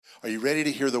Are you ready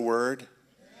to hear the word?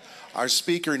 Our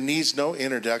speaker needs no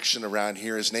introduction around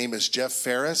here. His name is Jeff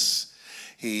Farris.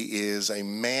 He is a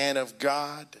man of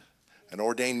God, an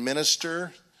ordained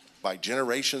minister by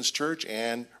Generations Church,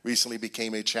 and recently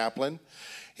became a chaplain.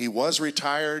 He was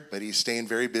retired, but he's staying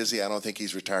very busy. I don't think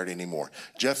he's retired anymore.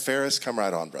 Jeff Farris, come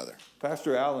right on, brother.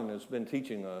 Pastor Allen has been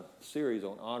teaching a series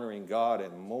on honoring God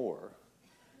and more,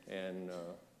 and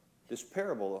this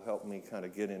parable will help me kind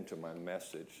of get into my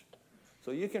message. So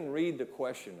you can read the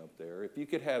question up there. If you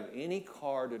could have any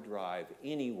car to drive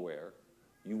anywhere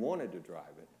you wanted to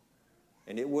drive it,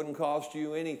 and it wouldn't cost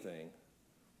you anything,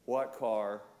 what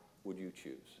car would you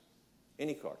choose?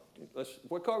 Any car.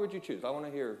 What car would you choose? I want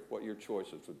to hear what your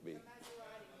choices would be.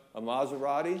 A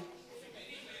Maserati?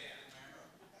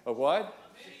 A what?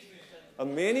 A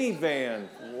minivan.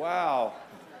 Wow.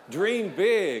 Dream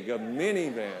big. A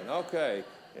minivan. Okay.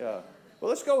 Yeah. Well,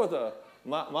 let's go with a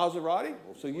Maserati.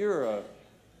 So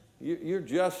you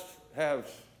just have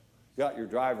got your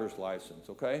driver's license,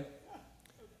 okay?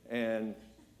 And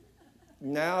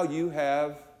now you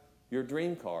have your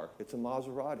dream car. It's a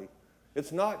Maserati.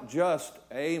 It's not just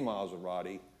a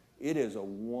Maserati. It is a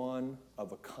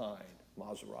one-of-a-kind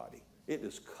Maserati. It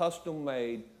is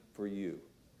custom-made for you.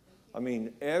 I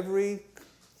mean, every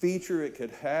feature it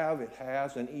could have, it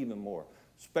has, and even more.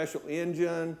 Special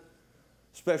engine,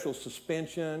 special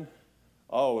suspension,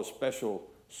 a special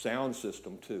sound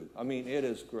system, too. I mean, it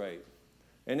is great.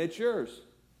 And it's yours.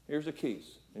 Here's the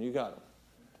keys, and you got them.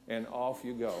 And off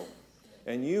you go.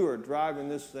 And you are driving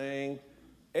this thing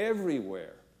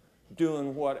everywhere,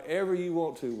 doing whatever you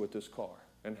want to with this car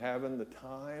and having the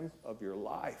time of your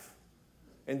life.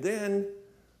 And then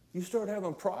you start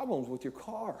having problems with your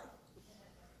car.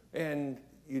 And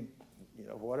you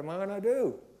know, what am I going to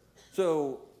do?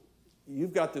 So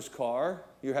you've got this car,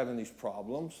 you're having these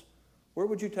problems. Where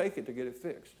would you take it to get it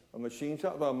fixed? A machine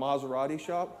shop, a Maserati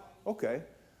shop? Okay.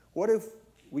 What if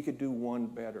we could do one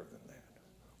better than that?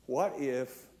 What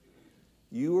if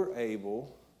you were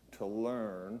able to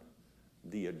learn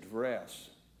the address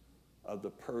of the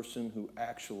person who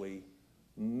actually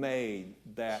made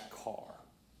that car?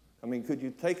 I mean, could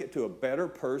you take it to a better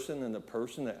person than the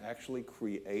person that actually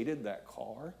created that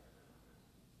car?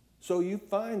 So you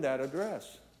find that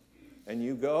address, and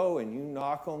you go and you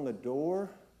knock on the door,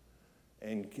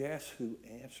 and guess who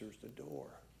answers the door?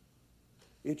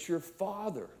 It's your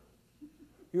father.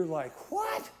 You're like,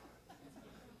 what?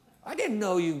 I didn't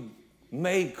know you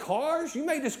made cars. You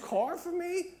made this car for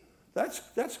me? That's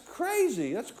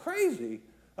crazy. That's crazy.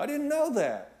 I didn't know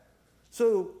that.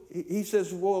 So he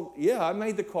says, well, yeah, I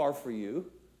made the car for you.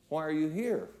 Why are you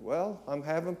here? Well, I'm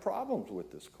having problems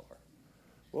with this car.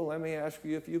 Well, let me ask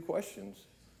you a few questions.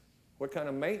 What kind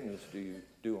of maintenance do you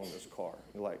do on this car?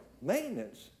 You're like,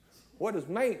 maintenance? What is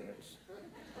maintenance?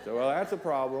 So, well, that's a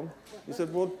problem. He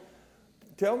said, well,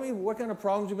 tell me what kind of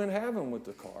problems you've been having with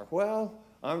the car. Well,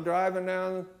 I'm driving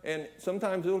down, and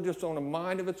sometimes it'll just on a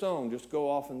mind of its own just go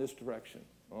off in this direction.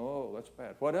 Oh, that's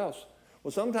bad. What else?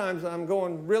 Well, sometimes I'm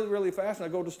going really, really fast, and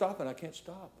I go to stop, and I can't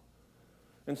stop.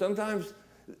 And sometimes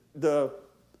the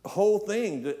whole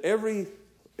thing,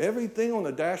 everything on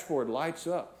the dashboard lights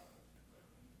up.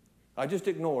 I just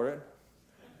ignore it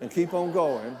and keep on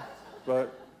going,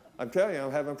 but I'm telling you,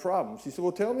 I'm having problems. He said,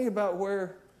 well, tell me about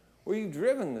where you've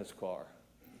driven this car.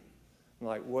 I'm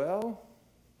like, well,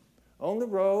 on the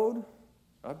road.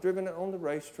 I've driven it on the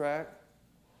racetrack.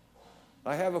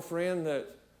 I have a friend that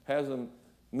has a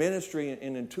ministry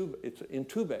in Tube.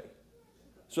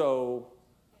 So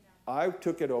I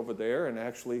took it over there and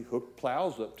actually hooked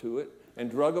plows up to it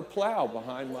and drug a plow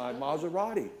behind my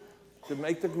Maserati to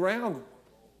make the ground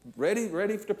ready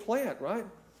to plant, right?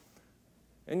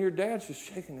 And your dad's just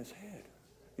shaking his head.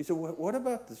 He said, well, what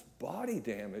about this body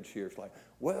damage here? It's like,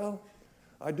 well,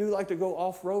 I do like to go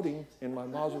off-roading in my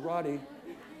Maserati.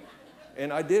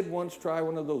 And I did once try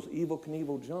one of those Evel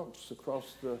Knievel jumps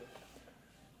across the...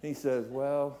 He says,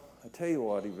 well, I tell you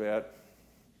what, Yvette,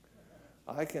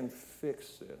 I can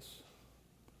fix this,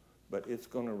 but it's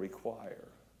going to require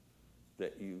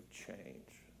that you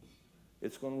change.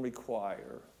 It's going to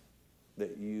require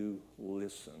that you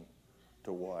listen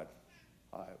to what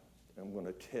I am going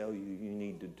to tell you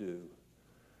need to do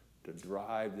to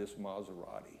drive this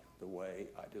Maserati the way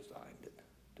I designed it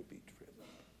to be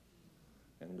driven.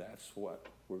 And that's what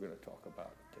we're going to talk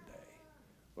about today,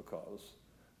 because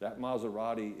that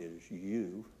Maserati is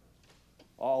you,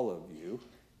 all of you,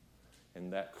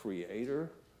 and that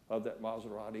creator of that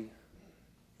Maserati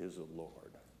is the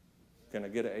Lord. Can I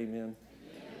get an amen? Amen.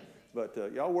 But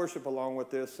y'all worship along with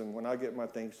this, and when I get my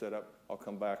thing set up, I'll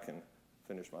come back and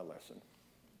finish my lesson.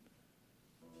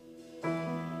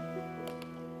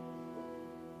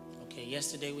 Okay,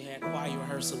 yesterday we had choir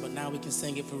rehearsal, but now we can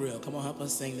sing it for real. Come on, help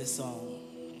us sing this song.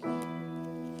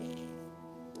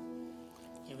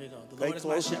 Here we go. The Lord is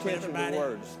my shepherd, everybody.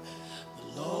 Words.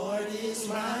 The Lord is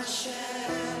my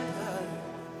shepherd.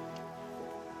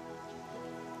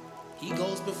 He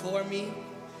goes before me.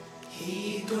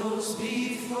 He goes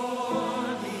before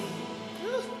me.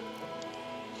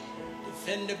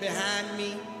 Defender behind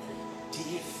me.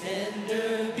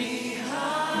 Defender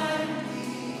behind me.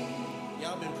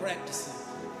 Y'all been practicing.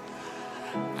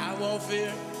 I won't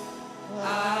fear.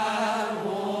 I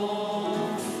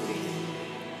won't fear.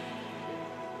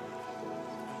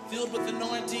 I'm filled with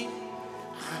anointing.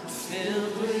 I'm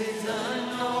filled with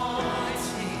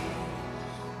anointing.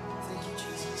 Thank you,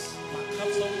 Jesus. My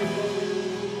cup's overflowing.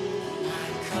 My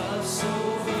cup's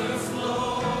overflowing.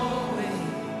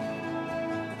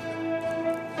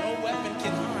 No weapon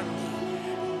can harm me.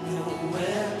 No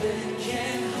weapon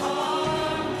can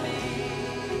harm me.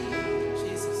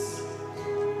 Jesus.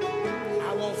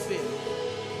 I won't fear.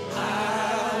 I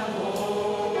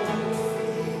won't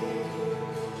fear.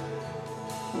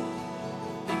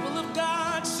 People of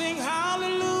God sing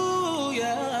hallelujah.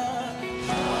 Hallelujah.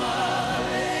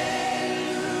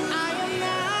 I am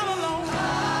not alone. I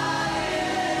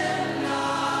am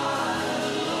not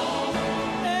alone.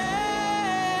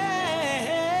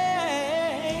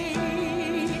 Hey,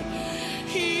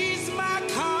 he's my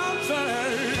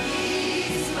comfort.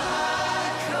 He's my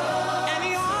comfort. And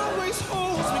he always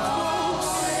holds me close.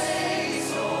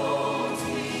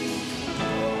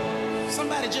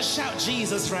 Somebody just shout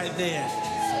Jesus right there.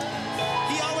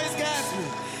 He always guides me.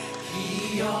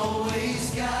 He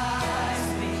always guides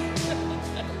me.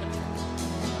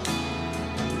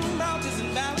 Through mountains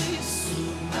and valleys.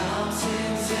 Through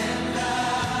mountains and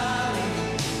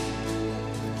valleys.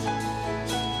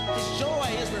 His joy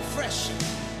is refreshing.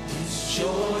 His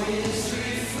joy is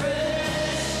refreshing.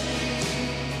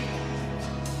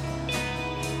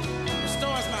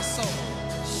 Restores my soul.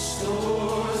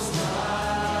 Restores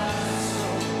my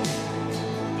soul.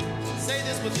 Say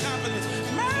this with confidence.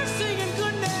 Mercy and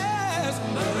goodness.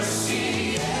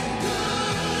 Mercy and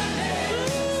goodness.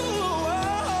 Ooh,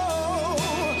 oh,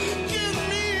 give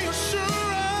me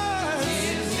assurance.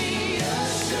 Give me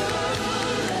assurance.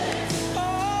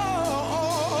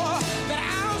 Oh, that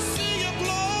I'll see your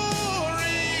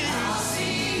glory. I'll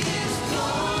see his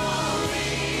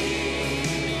glory.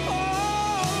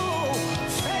 Oh,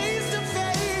 face to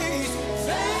face,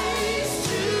 face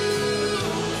to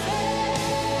face.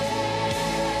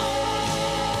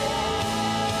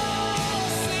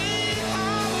 Sing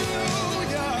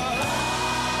hallelujah.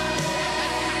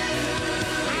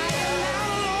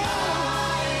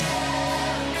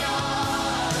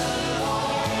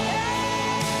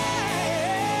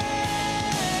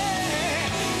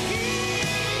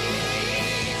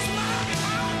 He's my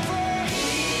comfort.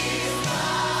 He's my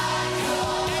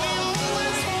comfort. And he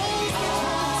always holds me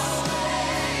close.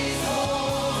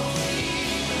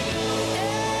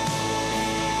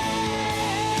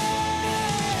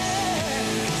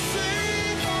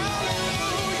 Sing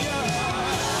hallelujah.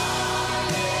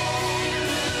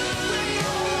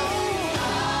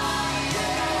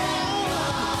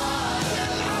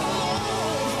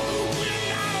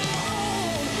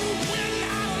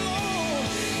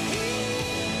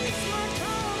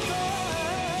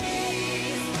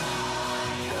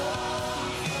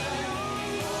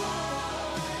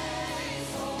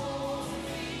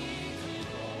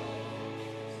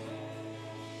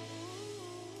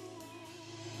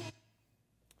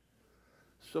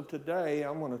 So today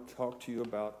I want to talk to you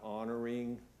about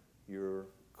honoring your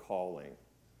calling.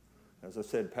 As I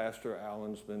said, Pastor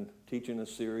Allen's been teaching a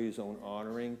series on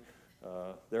honoring.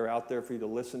 They're out there for you to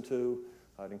listen to.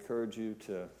 I'd encourage you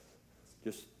to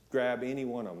just grab any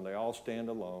one of them. They all stand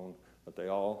alone, but they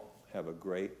all have a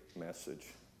great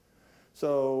message.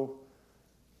 So,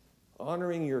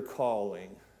 honoring your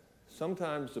calling.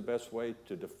 Sometimes the best way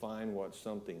to define what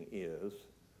something is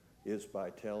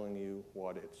by telling you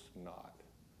what it's not.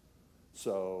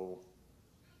 So,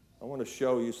 I want to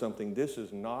show you something. This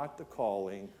is not the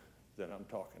calling that I'm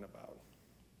talking about.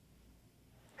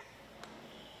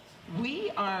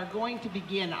 We are going to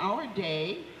begin our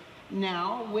day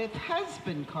now with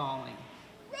husband calling.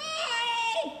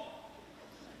 Roy!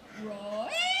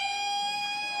 Roy!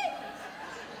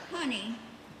 Honey,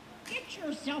 get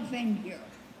yourself in here.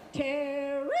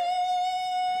 Terry!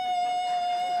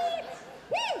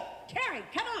 Woo! Terry,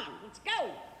 come on, let's go.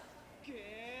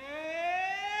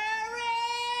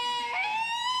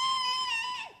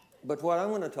 But what I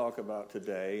want to talk about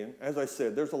today, and as I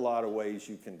said, there's a lot of ways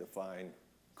you can define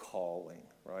calling,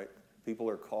 right? People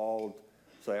are called,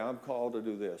 say, I'm called to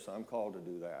do this, I'm called to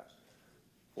do that.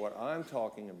 What I'm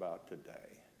talking about today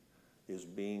is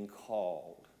being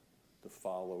called to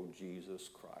follow Jesus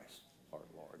Christ, our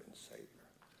Lord and Savior.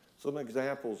 Some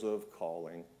examples of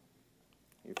calling.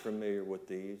 You're familiar with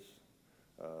these.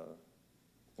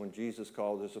 When Jesus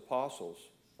called his apostles,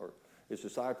 or his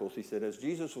disciples, he said, as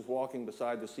Jesus was walking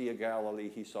beside the Sea of Galilee,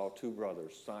 he saw two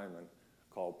brothers, Simon,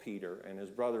 called Peter, and his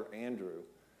brother Andrew,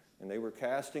 and they were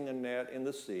casting a net in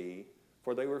the sea,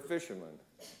 for they were fishermen.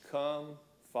 Come,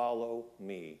 follow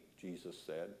me, Jesus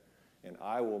said, and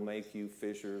I will make you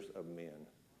fishers of men.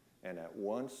 And at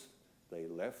once they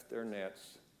left their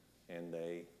nets and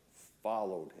they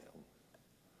followed him.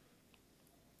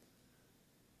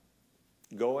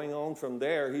 Going on from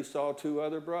there, he saw two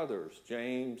other brothers,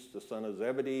 James, the son of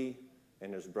Zebedee,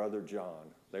 and his brother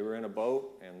John. They were in a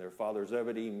boat, and their father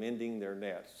Zebedee mending their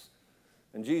nets.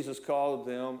 And Jesus called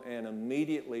them, and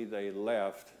immediately they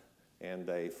left, and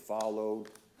they followed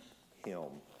him.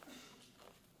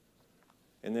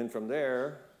 And then from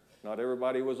there, not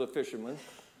everybody was a fisherman.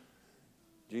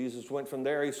 Jesus went from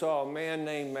there. He saw a man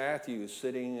named Matthew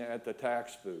sitting at the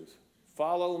tax booth.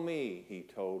 Follow me, he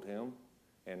told him.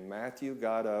 And Matthew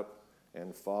got up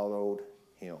and followed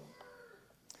him.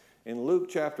 In Luke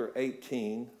chapter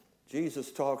 18,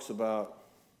 Jesus talks about,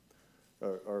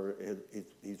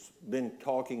 he's been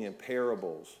talking in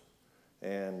parables.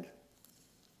 And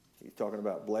he's talking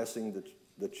about blessing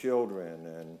the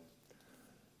children.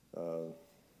 And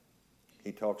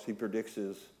he predicts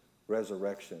his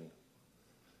resurrection.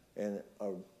 And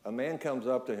a man comes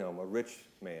up to him, a rich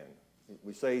man.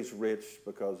 We say he's rich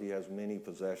because he has many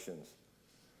possessions.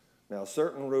 Now, a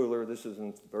certain ruler, this is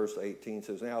in verse 18,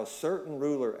 says, now a certain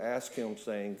ruler asked him,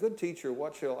 saying, good teacher,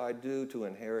 what shall I do to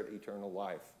inherit eternal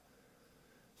life?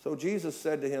 So Jesus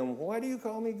said to him, why do you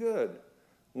call me good?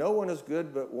 No one is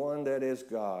good but one, that is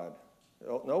God.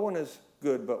 No one is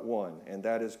good but one, and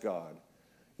that is God.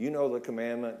 You know the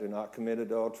commandment, do not commit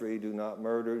adultery, do not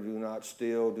murder, do not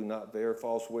steal, do not bear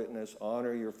false witness,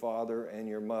 honor your father and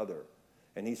your mother.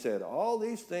 And he said, all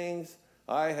these things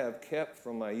I have kept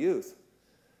from my youth.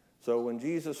 So when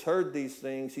Jesus heard these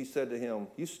things, he said to him,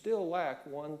 you still lack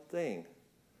one thing.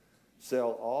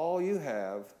 Sell all you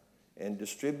have and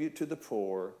distribute to the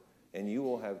poor, and you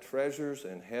will have treasures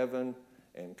in heaven,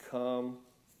 and come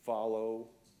follow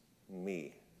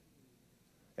me.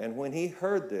 And when he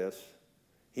heard this,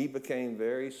 he became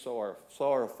very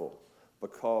sorrowful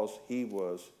because he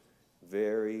was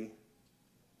very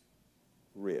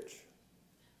rich.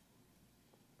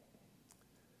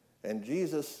 And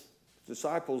Jesus'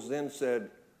 disciples then said,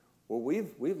 well,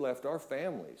 we've left our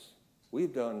families.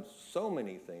 We've done so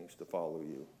many things to follow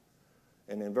you.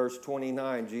 And in verse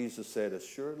 29, Jesus said,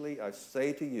 assuredly, I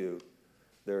say to you,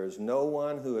 there is no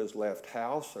one who has left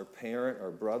house or parent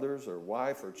or brothers or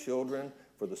wife or children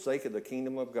for the sake of the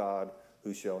kingdom of God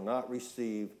who shall not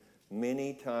receive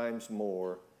many times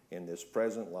more in this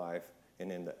present life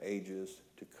and in the ages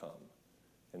to come.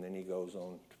 And then he goes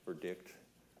on to predict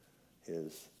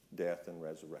his death and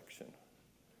resurrection.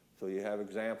 So you have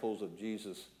examples of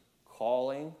Jesus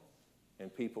calling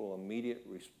and people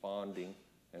immediately responding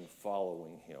and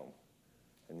following him.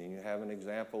 And then you have an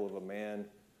example of a man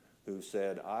who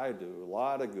said, I do a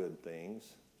lot of good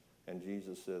things. And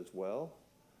Jesus says, well,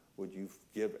 would you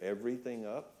give everything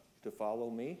up to follow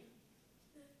me?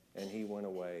 And he went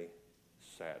away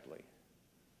sadly.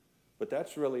 But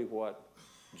that's really what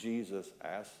Jesus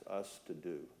asks us to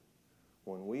do.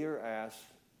 When we are asked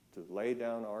to lay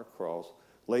down our cross,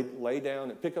 lay down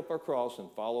and pick up our cross and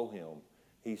follow him,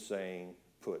 he's saying,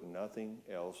 put nothing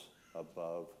else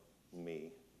above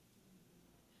me.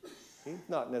 He's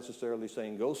not necessarily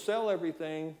saying, go sell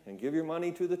everything and give your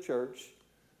money to the church.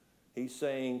 He's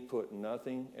saying, put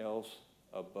nothing else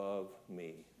above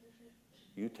me.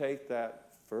 You take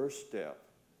that first step,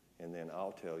 and then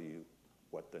I'll tell you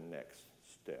what the next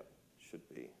step should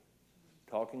be.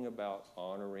 Talking about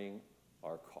honoring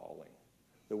our calling.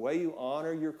 The way you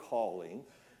honor your calling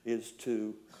is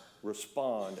to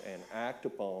respond and act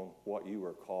upon what you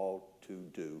are called to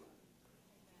do.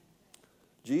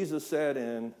 Jesus said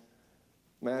in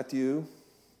Matthew,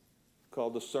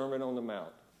 called the Sermon on the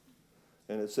Mount,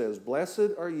 and it says,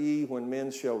 blessed are ye when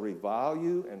men shall revile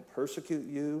you and persecute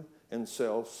you and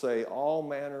shall say all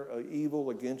manner of evil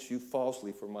against you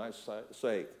falsely for my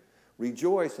sake.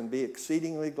 Rejoice and be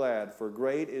exceedingly glad, for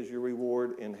great is your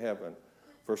reward in heaven.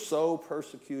 For so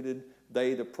persecuted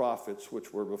they the prophets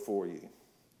which were before you.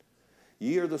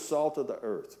 Ye are the salt of the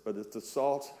earth, but if the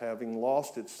salt, having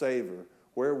lost its savor,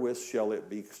 wherewith shall it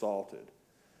be salted?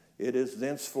 It is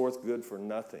thenceforth good for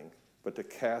nothing, but to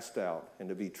cast out and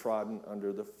to be trodden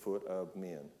under the foot of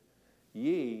men.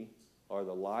 Ye are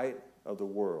the light of the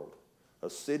world. A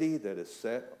city that is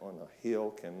set on a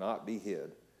hill cannot be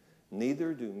hid.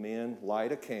 Neither do men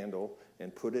light a candle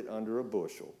and put it under a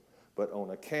bushel, but on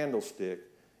a candlestick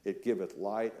it giveth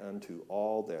light unto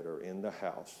all that are in the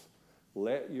house.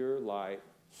 Let your light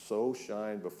so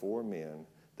shine before men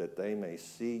that they may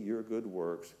see your good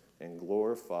works and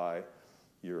glorify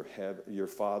your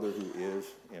Father who is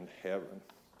in heaven.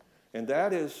 And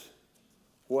that is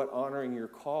what honoring your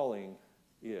calling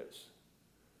is.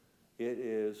 It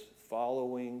is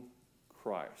following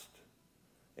Christ.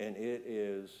 And it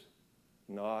is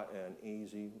not an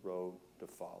easy road to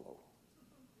follow.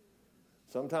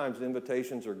 Sometimes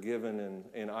invitations are given,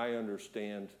 and I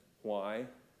understand why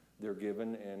they're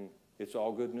given, and it's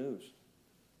all good news.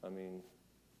 I mean,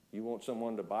 you want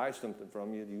someone to buy something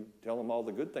from you, you tell them all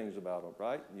the good things about them,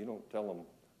 right? You don't tell them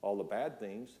all the bad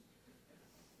things.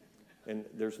 And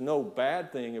there's no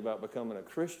bad thing about becoming a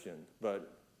Christian,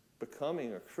 but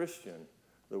becoming a Christian,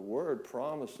 the Word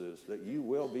promises that you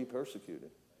will be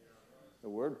persecuted. The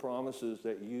Word promises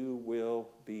that you will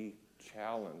be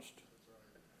challenged.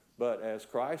 But as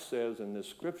Christ says in this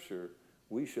scripture,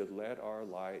 we should let our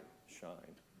light shine.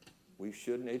 We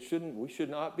should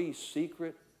not be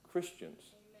secret Christians.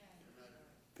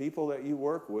 People that you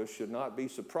work with should not be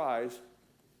surprised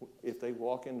if they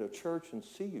walk into church and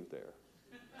see you there.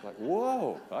 Like,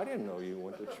 whoa, I didn't know you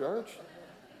went to church.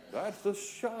 That's a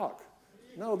shock.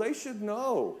 No, they should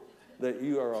know that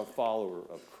you are a follower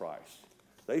of Christ.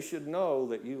 They should know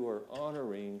that you are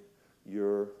honoring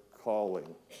your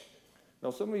calling. Now,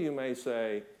 some of you may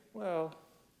say, well,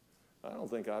 I don't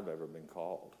think I've ever been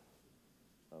called.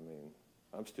 I mean,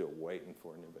 I'm still waiting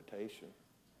for an invitation.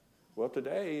 Well,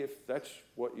 today, if that's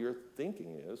what your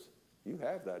thinking is, you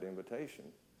have that invitation.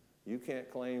 You can't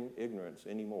claim ignorance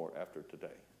anymore after today.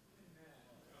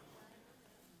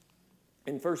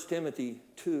 In 1 Timothy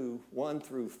 2, 1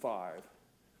 through 5,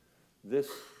 this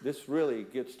really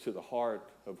gets to the heart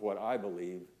of what I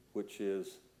believe, which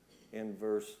is in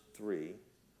verse 3.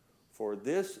 For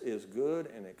this is good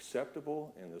and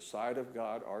acceptable in the sight of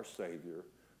God our Savior,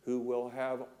 who will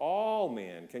have all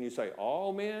men, can you say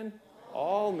all men?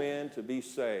 All men to be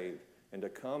saved and to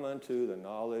come unto the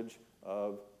knowledge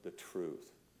of the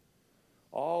truth.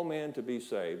 All men to be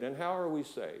saved. And how are we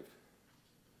saved?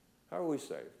 How are we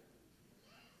saved?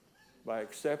 By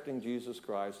accepting Jesus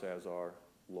Christ as our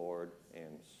Lord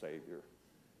and Savior.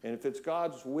 And if it's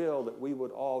God's will that we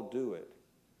would all do it,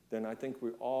 then I think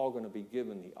we're all going to be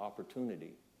given the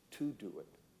opportunity to do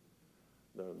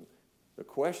it. The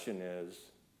question is,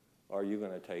 are you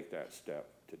going to take that step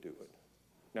to do it?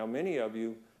 Now, many of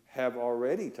you have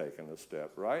already taken the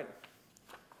step, right?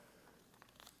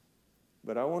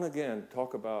 But I want to again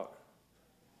talk about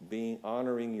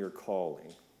honoring your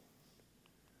calling.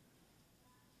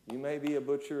 You may be a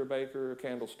butcher, a baker, a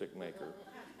candlestick maker.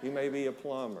 You may be a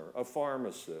plumber, a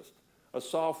pharmacist, a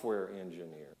software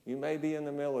engineer. You may be in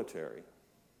the military.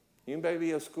 You may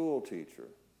be a school teacher.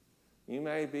 You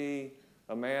may be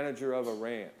a manager of a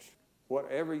ranch.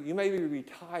 Whatever, you may be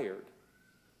retired.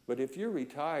 But if you're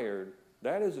retired,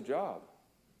 that is a job.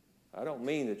 I don't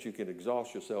mean that you can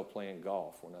exhaust yourself playing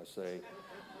golf when I say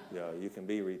you can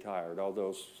be retired,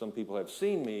 although some people have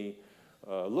seen me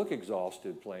look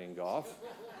exhausted playing golf.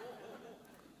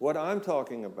 What I'm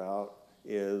talking about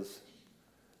is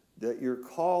that your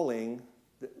calling,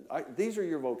 these are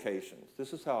your vocations.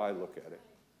 This is how I look at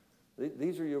it.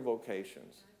 These are your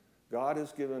vocations. God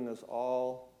has given us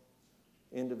all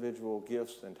individual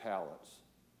gifts and talents.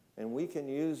 And we can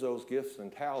use those gifts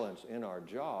and talents in our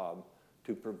job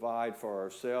to provide for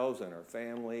ourselves and our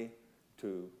family,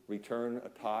 to return a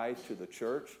tithe to the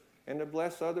church, and to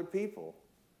bless other people.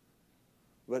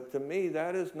 But to me,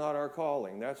 that is not our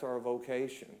calling. That's our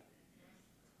vocation.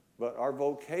 But our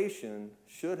vocation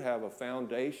should have a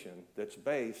foundation that's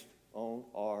based on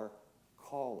our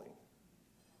calling.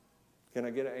 Can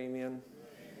I get an amen? Amen.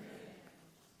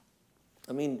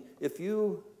 I mean, if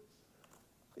you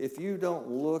don't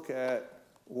look at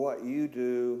what you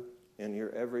do in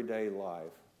your everyday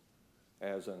life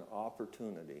as an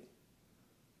opportunity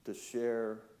to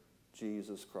share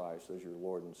Jesus Christ as your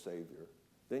Lord and Savior,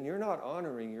 then you're not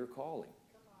honoring your calling.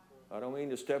 I don't mean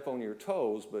to step on your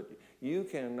toes, but you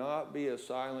cannot be a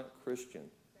silent Christian.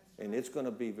 And it's going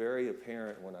to be very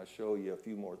apparent when I show you a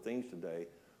few more things today,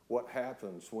 what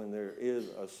happens when there is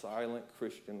a silent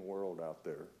Christian world out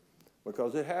there.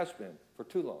 Because it has been for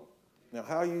too long. Now,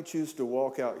 how you choose to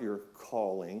walk out your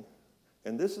calling,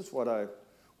 and this is what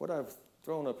I've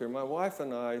thrown up here. My wife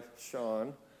and I,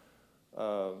 Sean,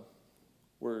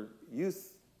 were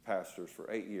youth pastors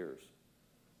for 8 years.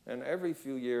 And every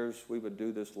few years, we would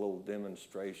do this little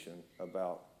demonstration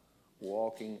about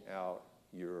walking out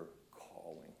your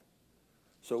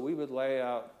So we would lay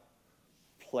out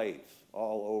plates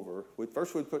all over.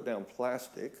 First we'd put down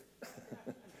plastic.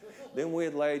 Then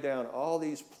we'd lay down all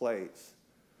these plates,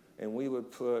 and we would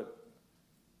put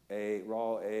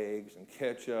raw eggs and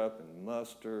ketchup and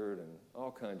mustard and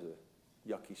all kinds of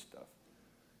yucky stuff.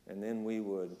 And then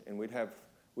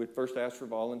we'd first ask for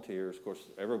volunteers. Of course,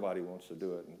 everybody wants to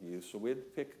do it in youth, so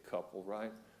we'd pick a couple,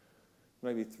 right?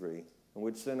 Maybe 3, and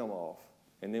we'd send them off.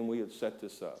 And then we would set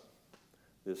this up,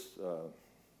 this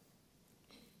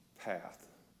path.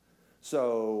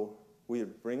 So we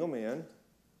would bring them in,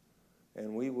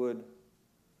 and we would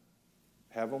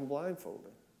have them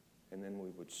blindfolded, and then we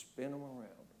would spin them around.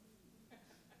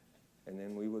 And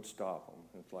then we would stop them.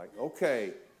 It's like,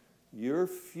 okay, your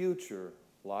future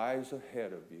lies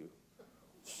ahead of you.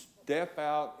 Step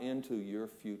out into your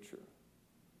future.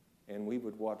 And we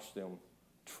would watch them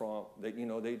tromp.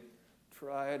 They'd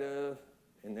try to,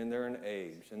 and then they're in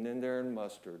eggs, and then they're in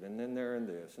mustard, and then they're in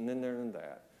this, and then they're in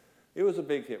that. It was a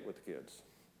big hit with the kids.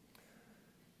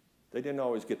 They didn't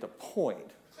always get the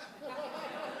point.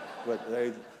 But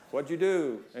what'd you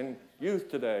do in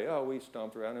youth today? Oh, we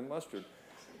stomped around in mustard.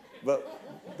 But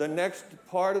the next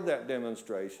part of that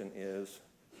demonstration is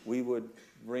we would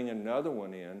bring another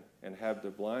one in and have the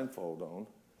blindfold on,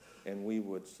 and we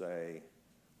would say,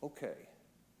 okay,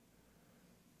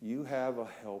 you have a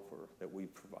helper that we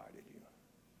provided you.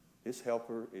 This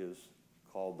helper is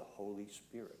called the Holy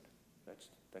Spirit.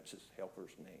 That's his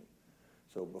helper's name.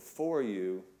 So before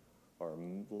you are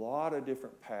a lot of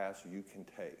different paths you can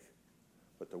take.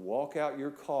 But to walk out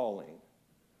your calling,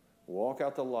 walk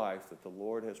out the life that the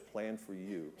Lord has planned for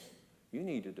you, you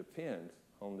need to depend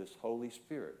on this Holy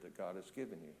Spirit that God has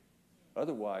given you.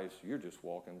 Otherwise, you're just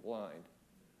walking blind.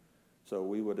 So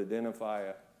we would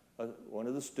identify one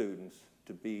of the students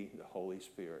to be the Holy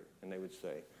Spirit, and they would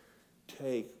say,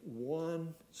 take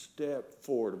one step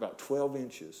forward, about 12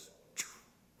 inches,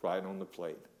 right on the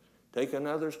plate. Take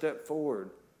another step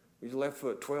forward, his left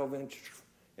foot, 12 inches,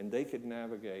 and they could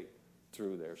navigate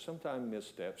through there. Sometimes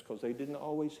missteps because they didn't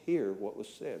always hear what was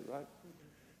said, right?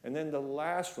 And then the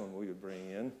last one we would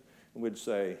bring in and we'd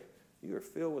say, you are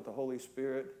filled with the Holy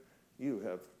Spirit.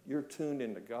 You're tuned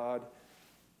into God.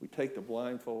 We take the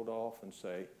blindfold off and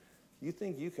say, you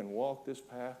think you can walk this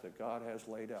path that God has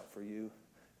laid out for you?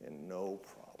 And no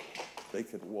problem. They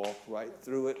could walk right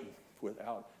through it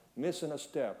without missing a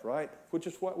step, right? Which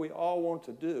is what we all want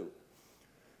to do.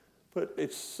 But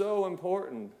it's so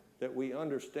important that we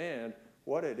understand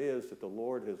what it is that the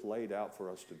Lord has laid out for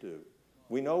us to do.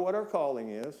 We know what our calling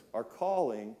is. Our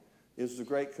calling is the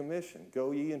Great Commission.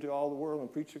 Go ye into all the world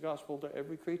and preach the gospel to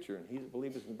every creature, and he that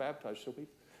believeth and baptized shall be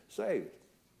saved.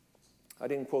 I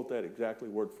didn't quote that exactly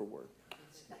word for word.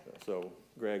 So,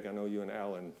 Greg, I know you and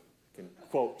Alan can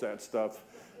quote that stuff,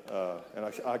 and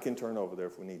I can turn over there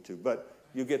if we need to. But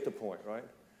you get the point, right?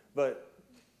 But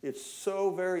it's so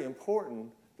very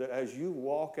important that as you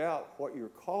walk out what your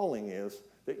calling is,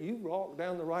 that you walk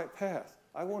down the right path.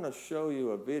 I want to show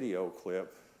you a video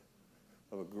clip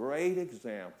of a great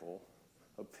example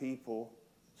of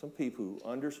some people who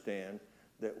understand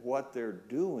that what they're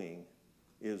doing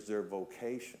is their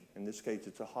vocation. In this case,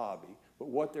 it's a hobby. But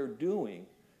what they're doing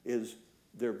is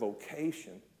their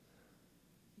vocation.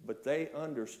 But they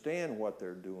understand what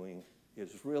they're doing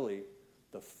is really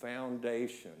the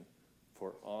foundation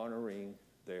for honoring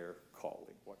their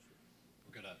calling. We'll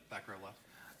go to back row left.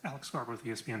 Alex Scarborough with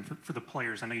ESPN. For the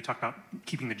players, I know you talked about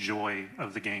keeping the joy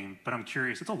of the game, but I'm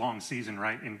curious, it's a long season,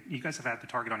 right? And you guys have had the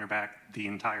target on your back the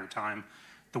entire time,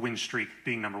 the win streak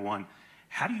being number one.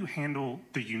 How do you handle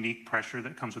the unique pressure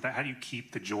that comes with that? How do you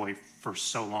keep the joy for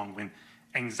so long when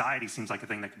anxiety seems like a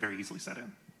thing that could very easily set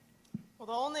in? Well,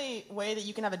 the only way that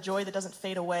you can have a joy that doesn't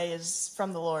fade away is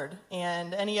from the Lord.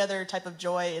 And any other type of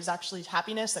joy is actually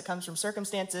happiness that comes from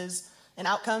circumstances and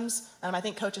outcomes. I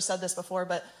think Coach has said this before,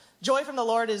 but joy from the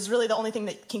Lord is really the only thing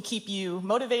that can keep you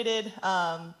motivated,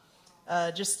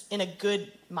 just in a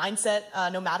good mindset,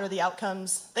 no matter the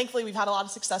outcomes. Thankfully, we've had a lot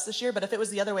of success this year, but if it was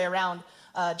the other way around,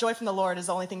 joy from the Lord is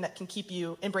the only thing that can keep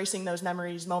you embracing those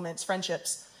memories, moments,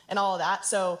 friendships, and all of that.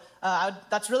 So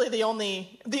that's really the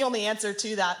only answer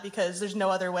to that, because there's no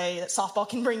other way that softball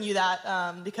can bring you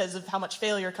that, because of how much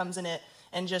failure comes in it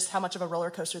and just how much of a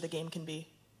roller coaster the game can be.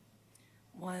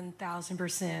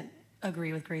 1,000%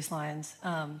 agree with Grace Lyons.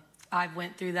 I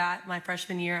went through that my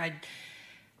freshman year.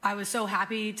 I was so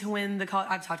happy to win the college.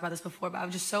 I've talked about this before, but I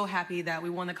was just so happy that we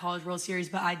won the College World Series,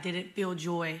 but I didn't feel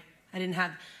joy. I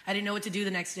didn't know what to do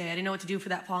the next day. I didn't know what to do for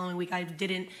that following week. I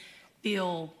didn't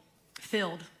feel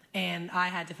filled, and I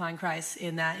had to find Christ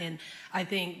in that. And I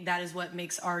think that is what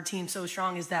makes our team so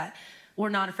strong, is that we're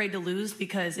not afraid to lose,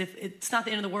 because if it's not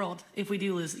the end of the world if we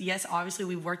do lose. Yes, obviously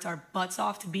we've worked our butts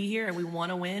off to be here and we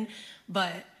want to win,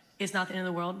 but it's not the end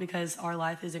of the world because our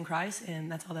life is in Christ,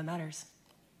 and that's all that matters.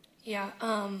 Yeah,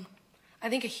 I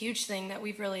think a huge thing that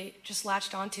we've really just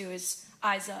latched onto is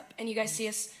eyes up. And you guys see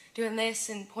us doing this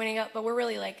and pointing up, but we're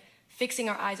really like fixing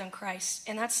our eyes on Christ.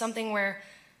 And that's something where,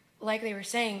 like they were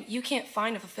saying, you can't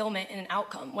find a fulfillment in an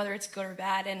outcome, whether it's good or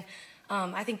bad. And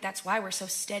I think that's why we're so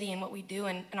steady in what we do,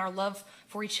 and our love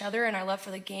for each other and our love for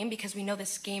the game, because we know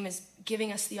this game is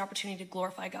giving us the opportunity to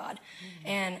glorify God. Mm-hmm.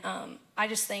 And I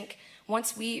just think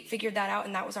once we figured that out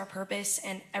and that was our purpose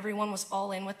and everyone was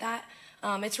all in with that,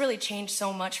 it's really changed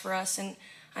so much for us. And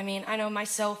I mean, I know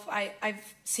myself,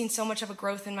 I've seen so much of a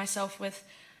growth in myself with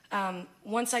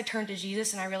once I turned to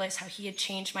Jesus and I realized how he had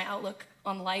changed my outlook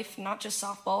on life, not just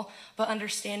softball, but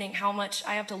understanding how much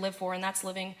I have to live for, and that's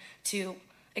living to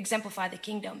exemplify the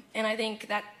kingdom. And I think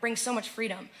that brings so much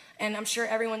freedom. And I'm sure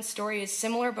everyone's story is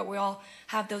similar, but we all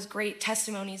have those great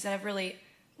testimonies that have really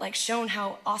like shown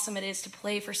how awesome it is to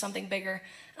play for something bigger.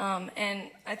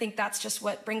 And I think that's just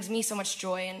what brings me so much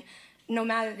joy. And no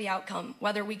matter the outcome,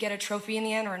 whether we get a trophy in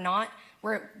the end or not,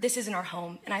 this isn't our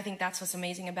home. And I think that's what's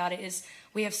amazing about it, is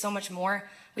we have so much more.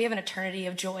 We have an eternity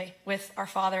of joy with our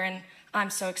Father, and I'm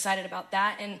so excited about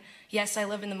that. And yes, I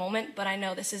live in the moment, but I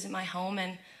know this isn't my home.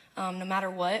 And no matter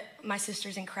what, my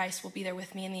sisters in Christ will be there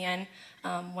with me in the end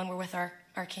when we're with our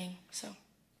King. So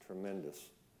tremendous.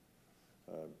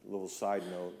 Little side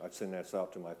note, I send this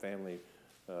out to my family.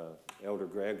 Elder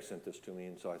Greg sent this to me,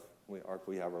 and so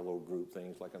we have our little group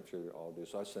things, like I'm sure you all do.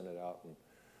 So I sent it out, and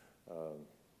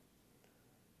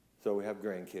so we have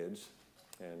grandkids,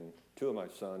 and two of my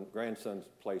grandsons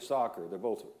play soccer. They're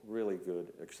both really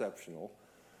good, exceptional.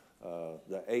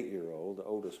 The 8-year-old, the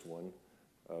oldest one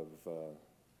of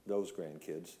those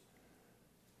grandkids,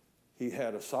 he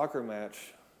had a soccer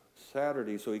match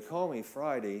Saturday, so he called me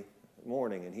Friday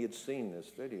morning, and he had seen this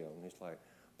video, and he's like,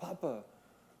 "Papa,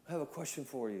 I have a question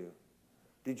for you.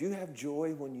 Did you have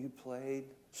joy when you played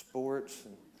sports?"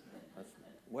 And I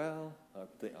said, well,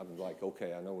 I'm like,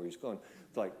 okay, I know where he's going.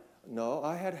 It's like, no,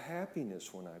 I had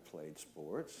happiness when I played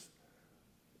sports,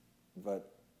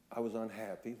 but I was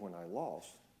unhappy when I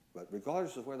lost. But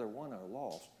regardless of whether I won or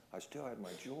lost, I still had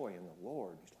my joy in the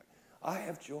Lord. He's like, I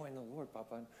have joy in the Lord,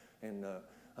 Papa, and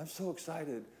I'm so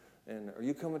excited. And are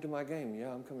you coming to my game?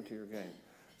 Yeah, I'm coming to your game.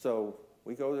 So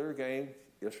we go to their game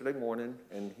yesterday morning,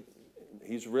 and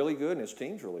he's really good, and his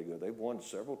team's really good. They've won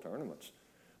several tournaments,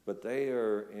 but they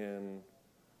are in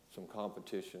some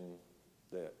competition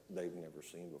that they've never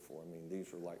seen before. I mean,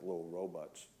 these are like little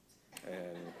robots,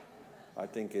 and I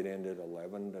think it ended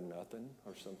 11-0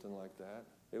 or something like that.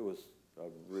 It was a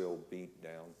real beat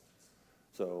down.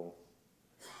 So,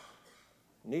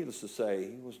 needless to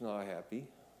say, he was not happy.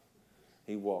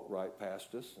 He walked right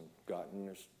past us and got in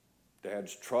his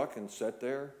dad's truck and sat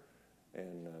there.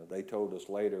 And they told us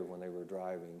later when they were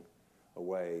driving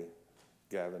away,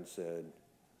 Gavin said,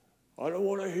 "I don't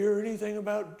want to hear anything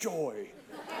about joy."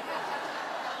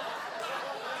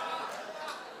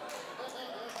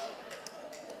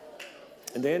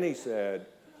 And then he said,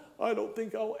 "I don't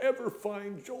think I'll ever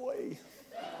find joy."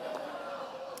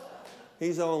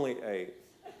 He's only 8.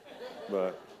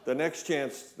 But the next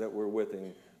chance that we're with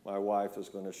him, my wife is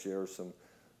going to share some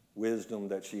wisdom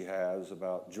that she has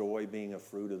about joy being a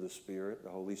fruit of the Spirit, the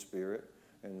Holy Spirit,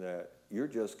 and that you're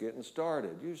just getting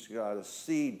started. You just got a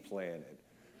seed planted,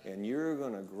 and you're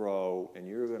going to grow, and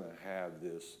you're going to have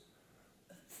this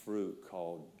fruit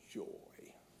called joy.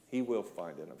 He will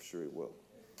find it, I'm sure he will.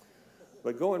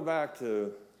 But going back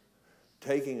to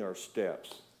taking our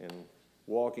steps and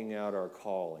walking out our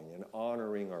calling and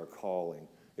honoring our calling,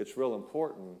 it's real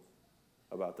important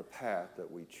about the path that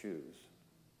we choose.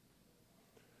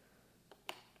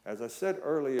 As I said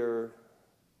earlier,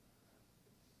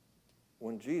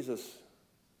 when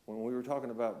we were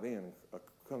talking about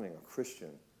becoming a Christian,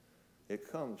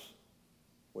 it comes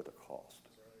with a cost.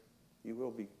 You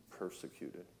will be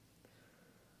persecuted.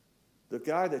 The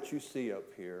guy that you see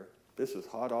up here, this is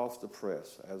hot off the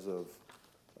press as of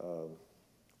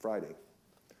Friday.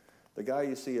 The guy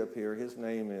you see up here, his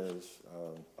name is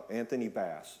Anthony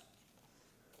Bass.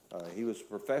 He was a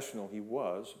professional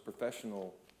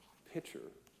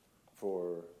pitcher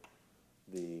for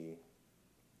the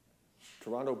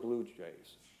Toronto Blue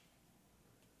Jays.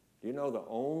 Do you know the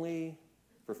only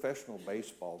professional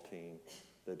baseball team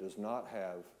that does not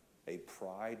have a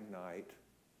Pride Night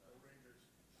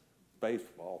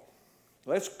baseball?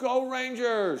 Let's go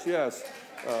Rangers! Yes,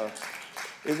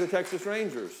 is the Texas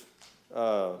Rangers.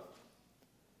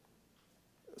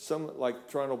 Some, like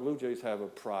Toronto Blue Jays, have a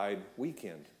Pride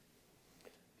weekend.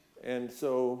 And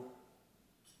so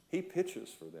he pitches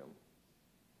for them.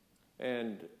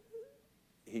 And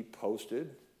he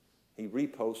reposted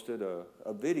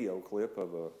a video clip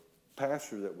of a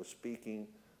pastor that was speaking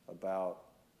about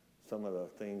some of the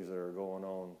things that are going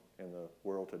on in the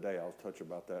world today. I'll touch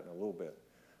about that in a little bit.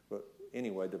 But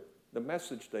anyway, the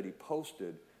message that he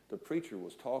posted, the preacher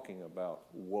was talking about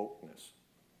wokeness.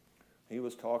 He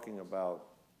was talking about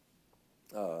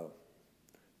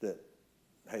that,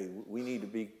 hey, we need to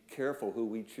be careful who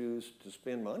we choose to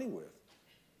spend money with.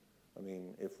 I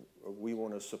mean, if we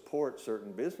want to support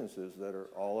certain businesses that are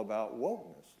all about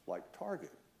wokeness, like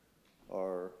Target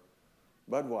or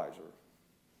Budweiser.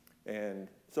 And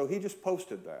so he just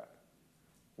posted that.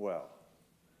 Well,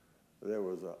 there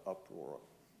was an uproar.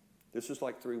 This is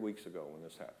like 3 weeks ago when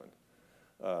this happened.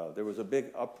 There was a big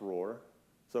uproar,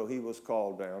 so he was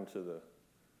called down to the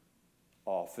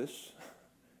office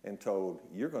and told,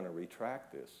 you're going to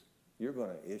retract this. You're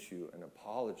going to issue an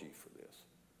apology for this.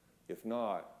 If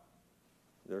not,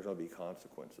 there's going to be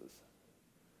consequences.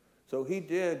 So he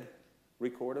did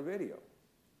record a video.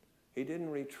 He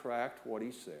didn't retract what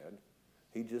he said.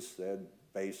 He just said,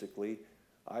 basically,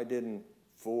 I didn't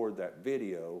forward that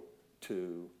video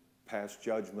to pass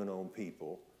judgment on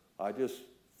people. I just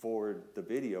forward the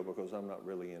video because I'm not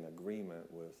really in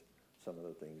agreement with some of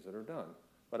the things that are done.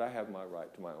 But I have my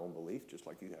right to my own belief, just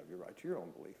like you have your right to your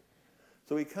own belief.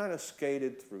 So he kind of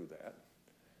skated through that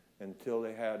until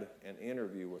they had an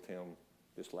interview with him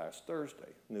this last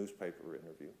Thursday, newspaper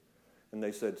interview. And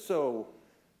they said, so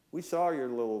we saw your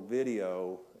little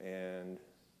video, and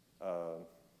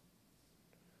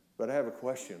but I have a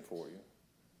question for you.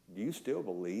 Do you still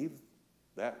believe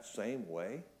that same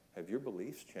way? Have your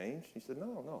beliefs changed? He said,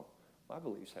 no, my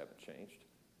beliefs haven't changed.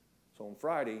 So on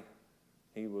Friday,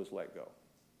 he was let go.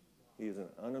 He is an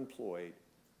unemployed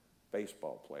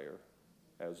baseball player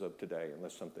as of today,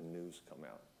 unless something new's come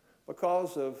out.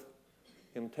 Because of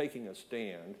him taking a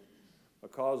stand,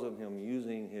 because of him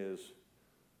using his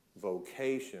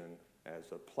vocation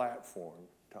as a platform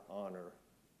to honor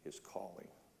his calling.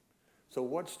 So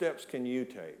what steps can you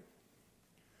take?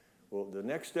 Well, the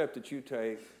next step that you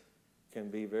take can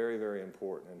be very, very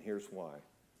important, and here's why.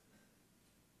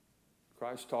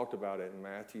 Christ talked about it in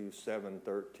Matthew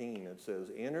 7:13. It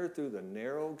says, enter through the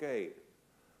narrow gate,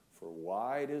 for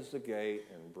wide is the gate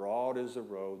and broad is the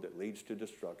road that leads to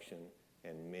destruction,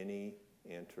 and many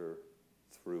enter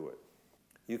through it.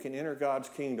 You can enter God's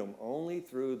kingdom only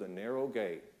through the narrow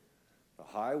gate. The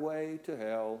highway to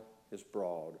hell is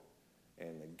broad,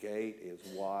 and the gate is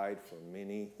wide for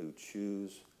many who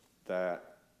choose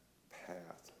that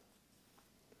path.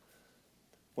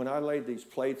 When I laid these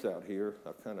plates out here,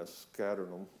 I kind of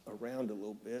scattered them around a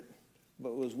little bit, but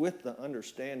it was with the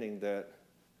understanding that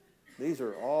these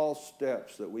are all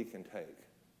steps that we can take.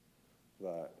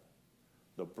 But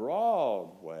the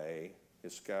broad way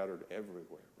is scattered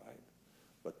everywhere, right?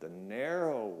 But the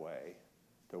narrow way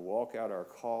to walk out our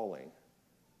calling,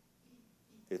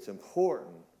 it's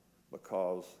important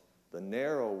because the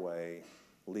narrow way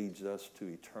leads us to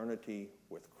eternity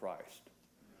with Christ.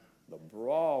 The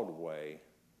broad way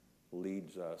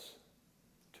leads us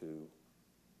to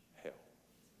hell.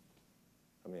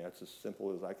 I mean, that's as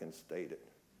simple as I can state it.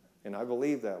 And I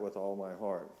believe that with all my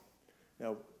heart.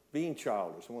 Now, being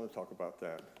childish, I want to talk about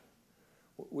that.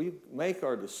 We make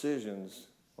our decisions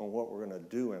on what we're going to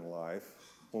do in life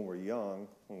when we're young,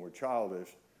 when we're childish.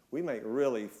 We make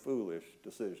really foolish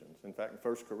decisions. In fact, in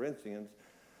 1 Corinthians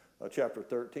chapter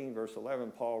 13, verse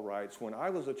 11, Paul writes, when I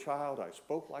was a child, I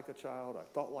spoke like a child, I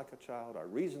thought like a child, I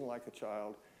reasoned like a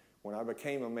child. When I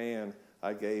became a man,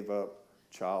 I gave up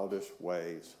childish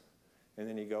ways. And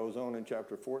then he goes on in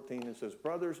chapter 14 and says,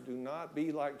 brothers, do not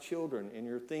be like children in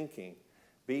your thinking.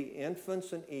 Be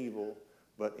infants in evil,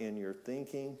 but in your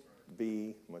thinking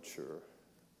be mature.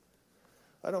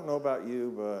 I don't know about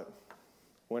you, but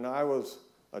when I was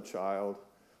a child,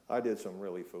 I did some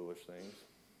really foolish things.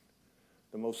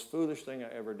 The most foolish thing I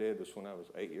ever did was when I was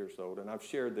 8 years old, and I've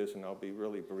shared this, and I'll be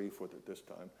really brief with it this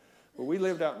time. But we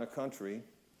lived out in the country,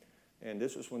 and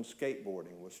this is when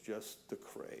skateboarding was just the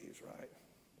craze, right?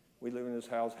 We lived in this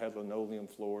house, had linoleum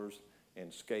floors,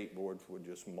 and skateboards would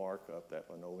just mark up that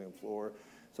linoleum floor.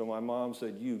 So my mom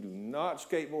said, you do not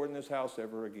skateboard in this house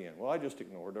ever again. Well, I just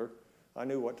ignored her. I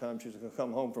knew what time she was going to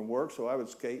come home from work, so I would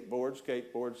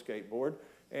skateboard.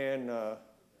 And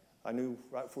I knew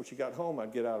right before she got home,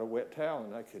 I'd get out a wet towel,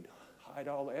 and I could hide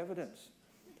all the evidence.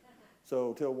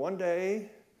 So till one day,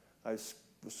 I was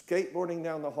skateboarding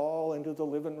down the hall into the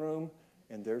living room,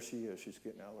 and there she is. She's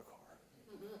getting out of the car.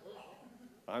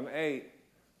 I'm 8,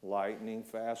 lightning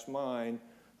fast mind.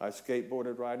 I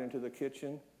skateboarded right into the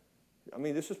kitchen. I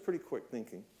mean, this is pretty quick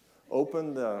thinking.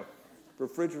 Opened the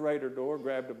refrigerator door,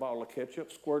 grabbed a bottle of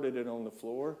ketchup, squirted it on the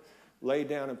floor, laid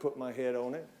down and put my head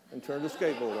on it, and turned the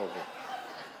skateboard over.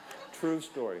 True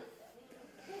story.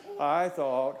 I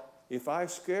thought, if I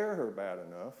scare her bad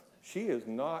enough, she is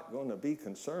not going to be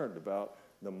concerned about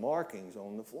the markings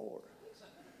on the floor.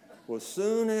 Well, as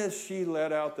soon as she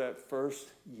let out that first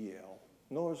yell,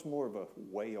 no, it was more of a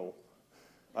wail,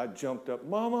 I jumped up,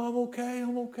 Mama, I'm okay,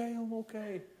 I'm okay, I'm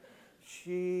okay.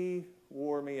 She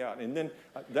wore me out. And then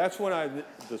that's when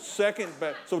the second,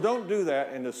 so don't do that.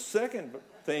 And the second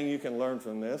thing you can learn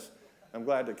from this, I'm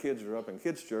glad the kids are up in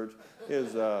kids' church,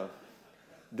 is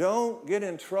don't get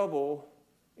in trouble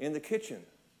in the kitchen.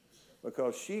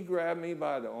 Because she grabbed me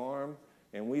by the arm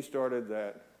and we started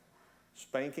that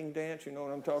spanking dance, you know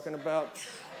what I'm talking about?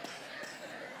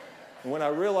 And when I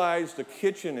realized the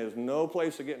kitchen is no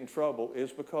place to get in trouble,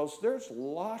 is because there's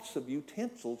lots of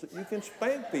utensils that you can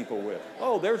spank people with.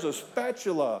 Oh, there's a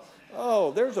spatula.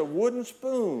 Oh, there's a wooden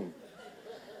spoon.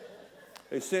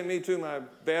 They sent me to my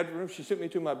bedroom. She sent me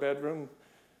to my bedroom,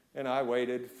 and I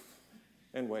waited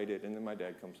and waited, and then my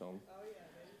dad comes home.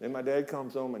 Then my dad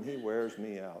comes home, and he wears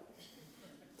me out.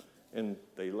 And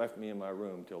they left me in my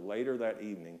room till later that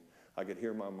evening. I could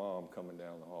hear my mom coming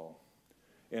down the hall.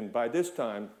 And by this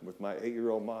time, with my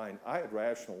 8-year-old mind, I had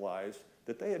rationalized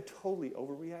that they had totally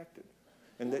overreacted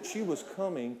and that she was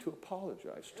coming to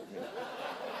apologize to me.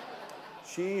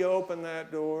 She opened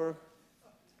that door,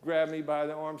 grabbed me by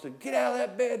the arm, said, "Get out of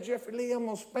that bed, Jeffrey Lee, I'm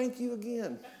going to spank you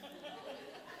again."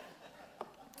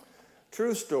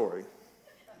 True story,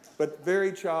 but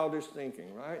very childish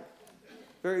thinking, right?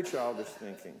 Very childish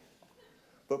thinking.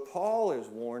 But Paul is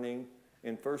warning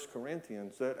in 1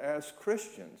 Corinthians that as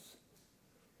Christians,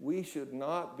 we should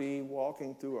not be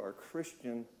walking through our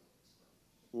Christian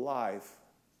life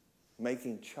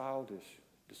making childish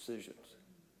decisions.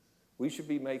 We should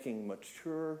be making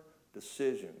mature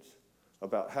decisions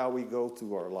about how we go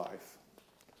through our life.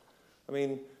 I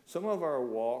mean, some of our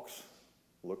walks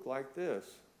look like this.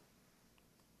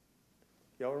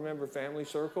 Y'all remember Family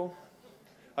Circle?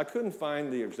 I couldn't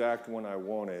find the exact one I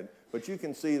wanted, but you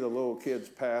can see the little kid's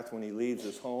path when he leaves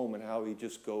his home and how he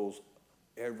just goes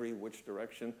every which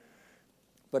direction.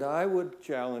 But I would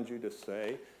challenge you to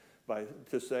say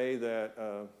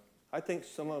that I think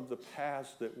some of the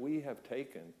paths that we have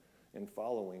taken in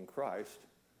following Christ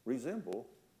resemble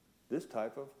this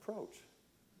type of approach.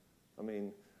 I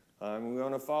mean, I'm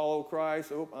going to follow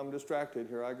Christ. Oh, I'm distracted.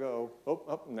 Here I go.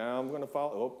 Oh, now I'm going to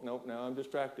follow. Oh, nope, now I'm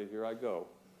distracted. Here I go.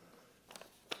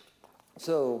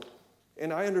 So,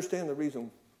 and I understand the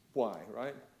reason why,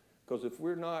 right? Because if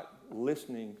we're not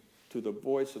listening to the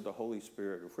voice of the Holy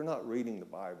Spirit, if we're not reading the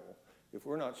Bible, if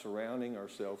we're not surrounding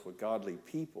ourselves with godly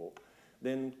people,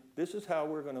 then this is how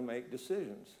we're going to make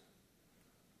decisions.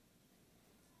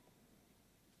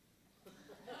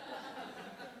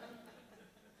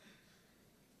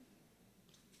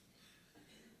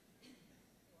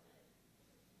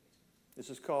 This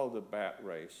is called the bat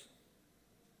race.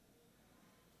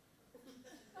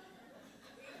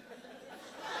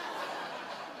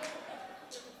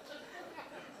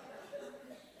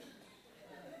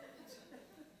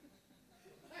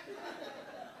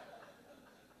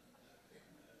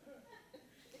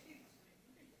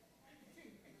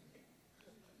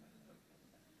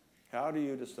 How do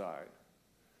you decide?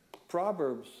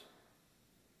 Proverbs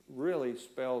really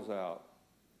spells out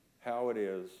how it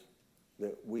is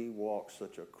that we walk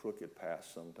such a crooked path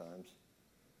sometimes.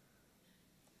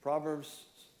 Proverbs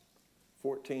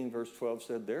 14 verse 12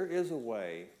 said, "There is a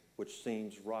way which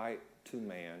seems right to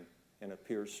man and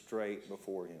appears straight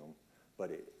before him,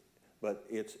 but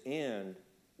its end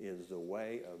is the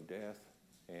way of death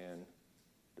and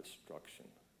destruction."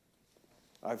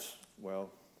 I've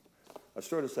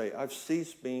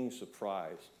ceased being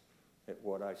surprised at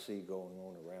what I see going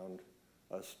on around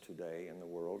us today in the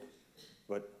world,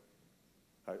 but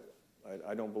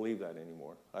I don't believe that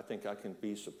anymore. I think I can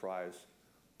be surprised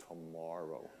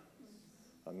tomorrow.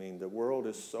 I mean, the world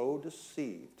is so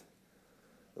deceived.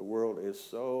 The world is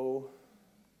so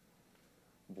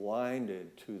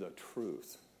blinded to the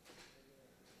truth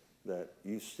that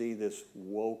you see this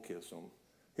wokeism.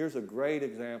 Here's a great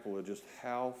example of just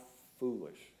how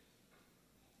foolish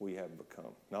we have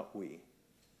become. Not we.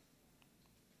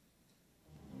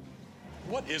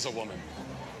 What is a woman?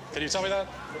 Can you tell me that?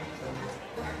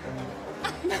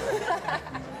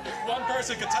 One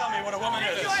person can tell me what a woman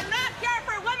is. You are not here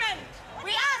for women.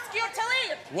 We ask you to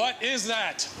leave. What is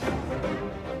that?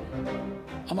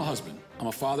 I'm a husband. I'm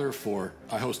a father of 4.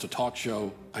 I host a talk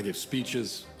show. I give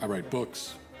speeches. I write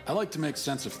books. I like to make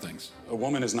sense of things. A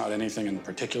woman is not anything in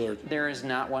particular. There is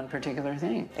not one particular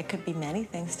thing. It could be many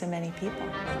things to many people.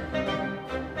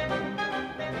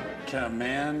 Can a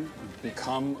man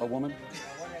become a woman?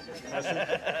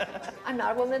 I'm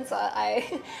not a woman, so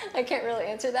I can't really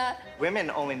answer that. Women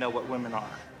only know what women are.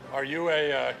 Are you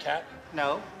a cat?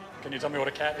 No. Can you tell me what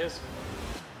a cat is?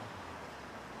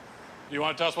 You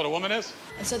want to tell us what a woman is?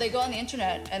 And so they go on the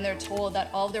internet and they're told that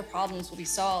all of their problems will be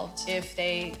solved if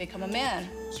they become a man.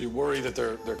 So you worry that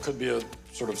there could be a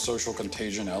sort of social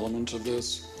contagion element of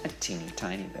this? A teeny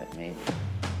tiny bit, maybe.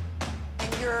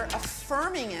 And you're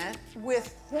affirming it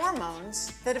with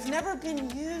hormones that have never been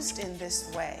used in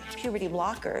this way. Puberty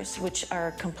blockers, which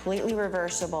are completely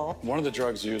reversible. One of the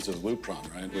drugs used is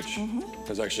Lupron, right? Which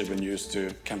has actually been used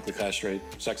to chemically castrate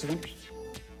sex offenders.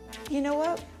 You know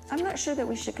what? I'm not sure that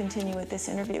we should continue with this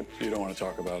interview. You don't want to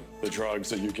talk about the drugs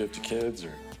that you give to kids,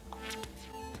 or?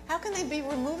 How can they be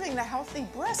removing the healthy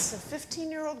breasts of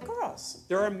 15-year-old girls?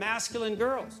 There are masculine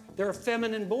girls. There are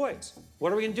feminine boys.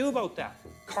 What are we going to do about that?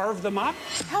 Carve them up?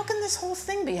 How can this whole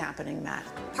thing be happening, Matt?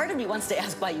 Part of me wants to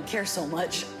ask why you care so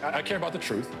much. I care about the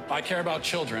truth. I care about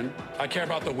children. I care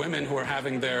about the women who are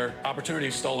having their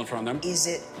opportunities stolen from them. Is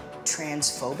it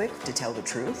transphobic to tell the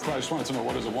truth? I just wanted to know,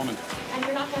 what is a woman? And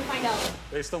you're not going to find out.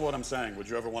 Based on what I'm saying, would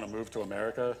you ever want to move to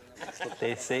America?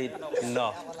 They say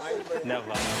no,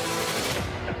 never.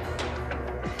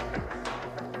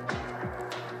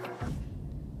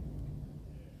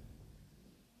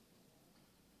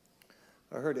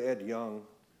 I heard Ed Young,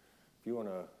 if you want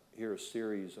to hear a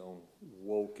series on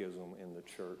wokeism in the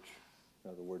church,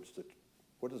 in other words,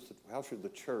 how should the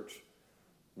church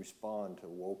respond to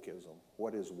wokeism?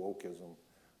 What is wokeism?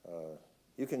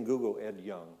 You can Google Ed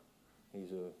Young.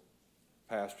 He's a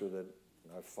pastor that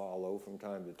I follow from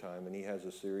time to time, and he has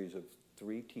a series of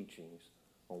 3 teachings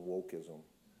on wokeism.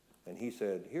 And he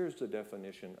said, here's the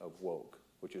definition of woke,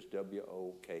 which is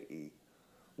W-O-K-E.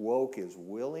 Woke is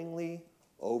willingly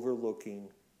overlooking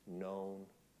known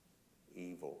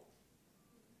evil.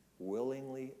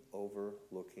 Willingly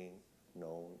overlooking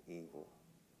known evil.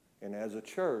 And as a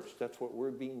church, that's what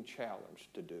we're being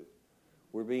challenged to do.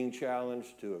 We're being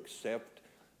challenged to accept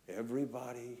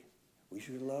everybody. We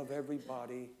should love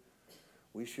everybody.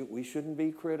 We shouldn't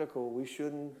be critical. We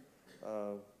should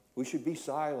be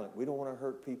silent. We don't want to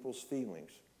hurt people's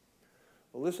feelings.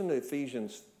 Well, listen to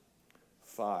Ephesians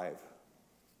 5.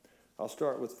 I'll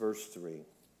start with verse 3.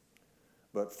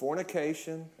 But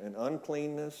fornication and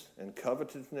uncleanness and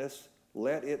covetousness,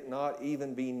 let it not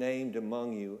even be named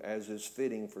among you as is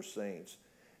fitting for saints.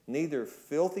 Neither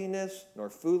filthiness, nor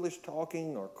foolish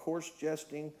talking, nor coarse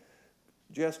jesting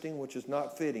which is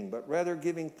not fitting, but rather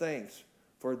giving thanks.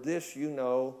 For this you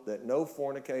know, that no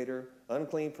fornicator,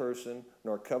 unclean person,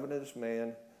 nor covetous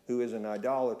man who is an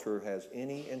idolater has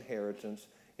any inheritance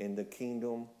in the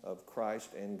kingdom of Christ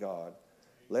and God.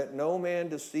 Let no man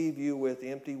deceive you with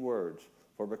empty words,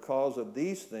 for because of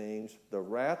these things the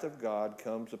wrath of God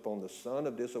comes upon the son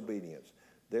of disobedience.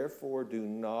 Therefore do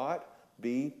not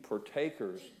be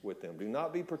partakers with them. Do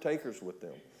not be partakers with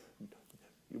them.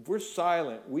 If we're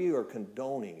silent, we are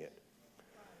condoning it.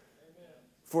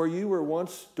 For you were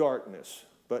once darkness,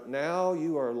 but now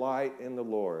you are light in the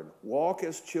Lord. Walk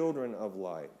as children of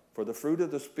light, for the fruit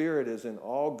of the Spirit is in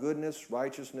all goodness,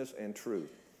 righteousness, and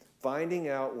truth, finding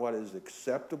out what is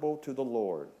acceptable to the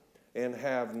Lord, and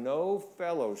have no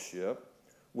fellowship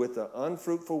with the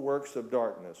unfruitful works of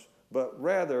darkness, but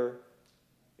rather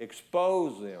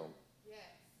expose them. Yes.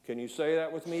 Can you say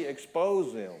that with me?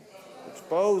 Expose them.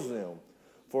 Expose them.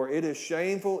 For it is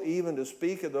shameful even to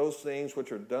speak of those things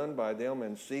which are done by them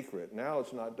in secret. Now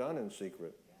it's not done in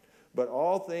secret. But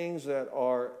all things that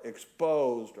are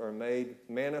exposed are made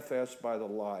manifest by the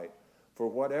light. For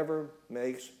whatever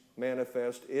makes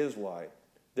manifest is light.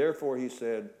 Therefore he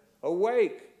said,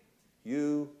 awake,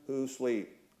 you who sleep.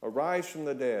 Arise from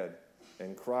the dead,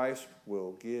 and Christ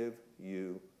will give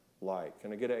you light.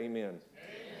 Can I get an amen? Amen.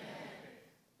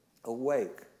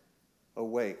 Awake.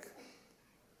 Awake.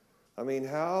 I mean,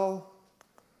 how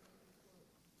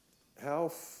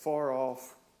far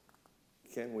off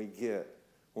can we get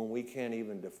when we can't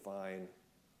even define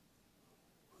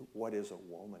what is a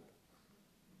woman?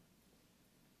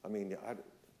 I mean,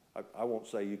 I won't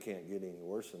say you can't get any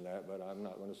worse than that, but I'm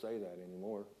not going to say that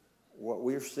anymore. What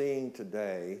we're seeing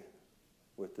today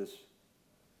with this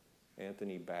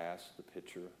Anthony Bass, the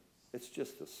pitcher, it's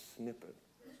just a snippet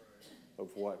of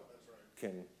what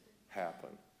can happen.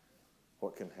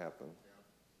 What can happen.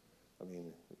 I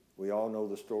mean, we all know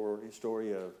the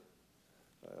story of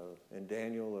in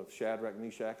Daniel of Shadrach,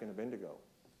 Meshach, and Abednego.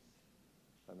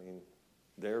 I mean,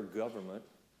 their government,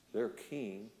 their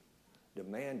king,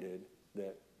 demanded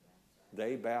that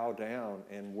they bow down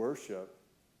and worship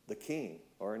the king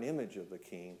or an image of the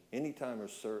king anytime a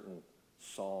certain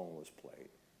song was played.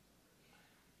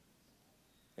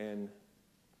 And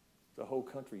the whole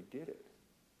country did it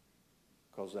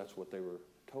because that's what they were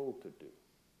told to do,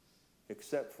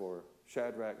 except for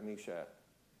Shadrach, Meshach,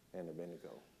 and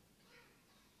Abednego.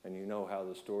 And you know how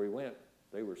the story went.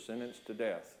 They were sentenced to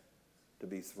death to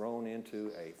be thrown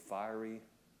into a fiery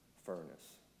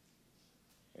furnace.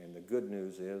 And the good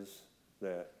news is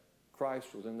that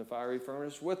Christ was in the fiery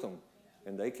furnace with them.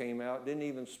 And they came out, didn't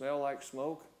even smell like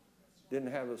smoke,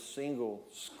 didn't have a single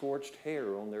scorched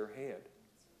hair on their head.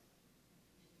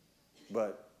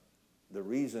 But the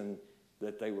reason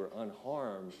that they were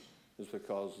unharmed is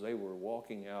because they were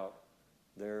walking out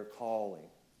their calling.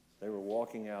 They were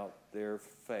walking out their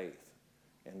faith.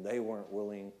 And they weren't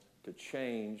willing to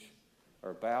change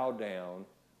or bow down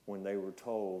when they were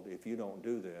told, if you don't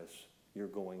do this, you're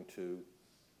going to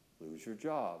lose your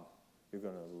job. You're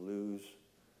going to lose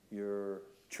your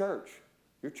church.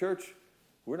 Your church,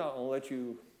 we're not going to let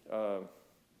you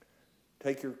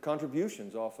take your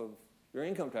contributions off of your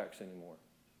income tax anymore.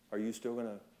 Are you still going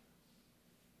to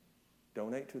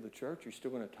donate to the church? You're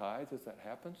still going to tithe if that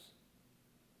happens?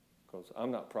 Because I'm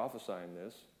not prophesying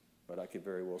this, but I could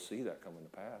very well see that coming to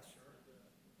pass.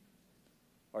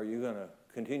 Are you going to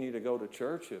continue to go to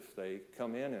church if they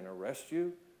come in and arrest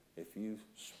you? If you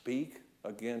speak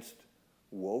against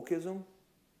wokeism?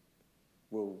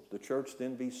 Will the church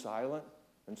then be silent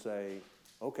and say,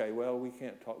 okay, well, we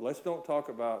can't talk. Let's don't talk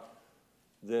about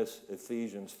this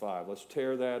Ephesians 5. Let's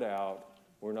tear that out.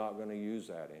 We're not going to use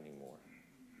that anymore.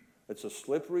 It's a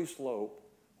slippery slope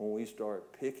when we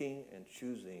start picking and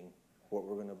choosing what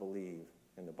we're going to believe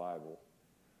in the Bible.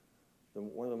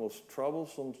 One of the most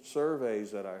troublesome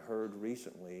surveys that I heard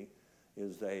recently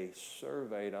is they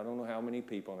surveyed, I don't know how many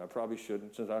people, and I probably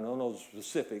shouldn't, since I don't know the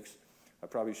specifics, I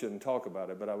probably shouldn't talk about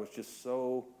it, but I was just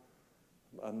so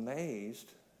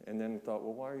amazed and then thought,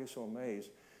 well, why are you so amazed?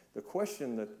 The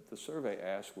question that the survey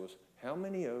asked was, how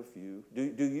many of you,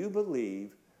 do you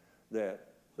believe that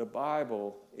the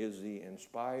Bible is the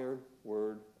inspired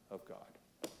Word of God?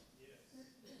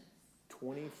 Yes.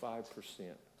 25%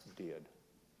 did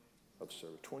of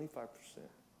survey, 25%.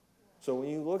 So when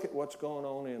you look at what's going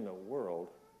on in the world,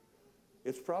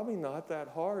 it's probably not that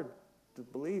hard to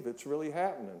believe it's really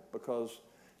happening, because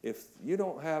if you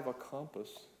don't have a compass,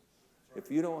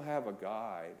 if you don't have a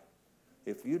guide,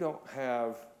 if you don't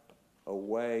have a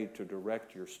way to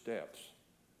direct your steps,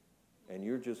 and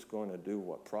you're just going to do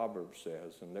what Proverbs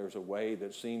says, and there's a way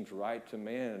that seems right to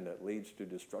man that leads to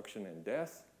destruction and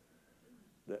death,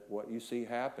 that what you see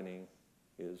happening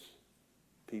is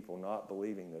people not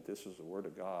believing that this is the Word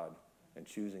of God and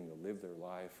choosing to live their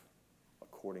life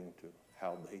according to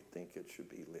how they think it should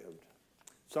be lived.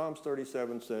 Psalms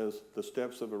 37 says, the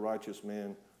steps of a righteous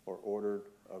man are ordered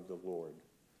of the Lord.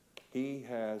 He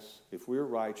has, if we're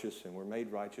righteous and we're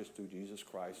made righteous through Jesus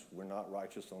Christ, we're not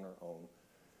righteous on our own.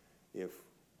 If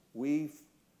we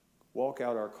walk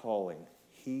out our calling,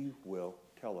 He will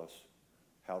tell us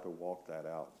how to walk that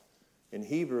out. In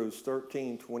Hebrews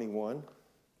 13:21,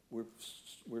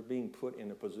 we're being put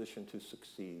in a position to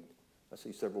succeed. I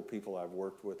see several people I've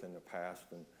worked with in the past,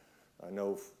 and I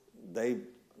know they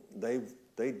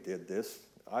did this.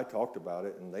 I talked about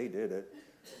it, and they did it.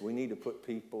 We need to put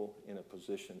people in a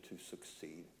position to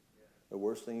succeed. The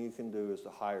worst thing you can do is to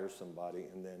hire somebody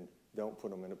and then don't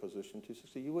put them in a position to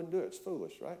succeed. You wouldn't do it. It's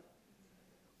foolish, right?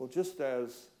 Well, just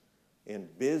as in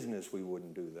business we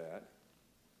wouldn't do that,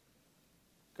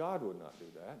 God would not do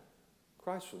that.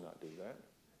 Christ would not do that.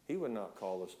 He would not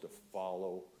call us to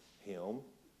follow Him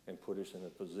and put us in a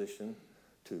position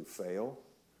to fail.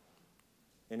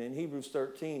 And in Hebrews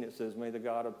 13 it says, may the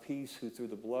God of peace, who through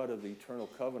the blood of the eternal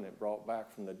covenant brought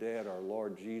back from the dead our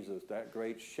Lord Jesus, that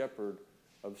great shepherd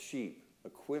of sheep,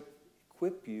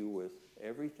 equip you with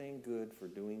everything good for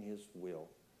doing His will.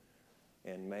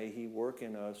 And may He work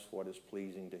in us what is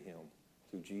pleasing to Him,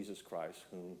 through Jesus Christ,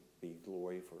 whom be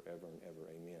glory forever and ever.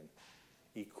 Amen.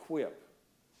 Equip.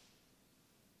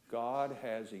 God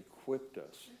has equipped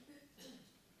us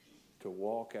to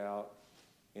walk out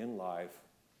in life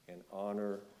and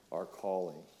honor our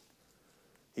calling.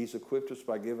 He's equipped us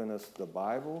by giving us the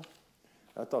Bible.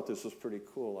 I thought this was pretty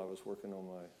cool. I was working on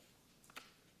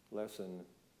my lesson,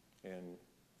 and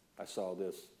I saw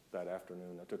this that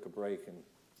afternoon. I took a break and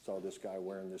saw this guy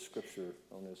wearing this scripture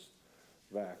on his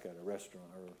vac at a restaurant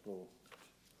or a little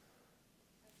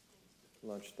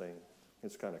lunch thing.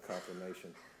 It's kind of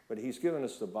confirmation. But He's given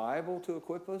us the Bible to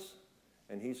equip us,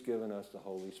 and He's given us the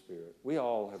Holy Spirit. We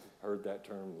all have heard that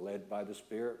term, led by the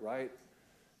Spirit, right?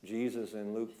 Jesus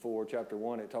in Luke 4, chapter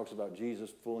 1, it talks about Jesus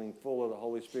full of the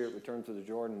Holy Spirit, returned to the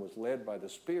Jordan, was led by the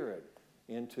Spirit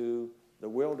into the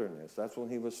wilderness. That's when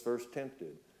He was first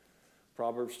tempted.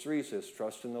 Proverbs 3 says,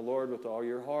 trust in the Lord with all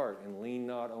your heart and lean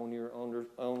not on your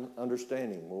own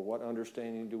understanding. Well, what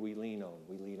understanding do we lean on?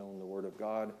 We lean on the Word of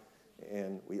God,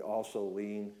 and we also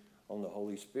lean on the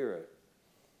Holy Spirit.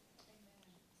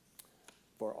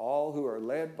 For all who are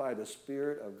led by the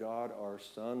Spirit of God are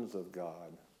sons of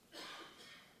God.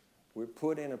 We're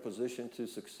put in a position to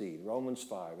succeed. Romans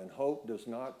 5, and hope does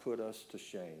not put us to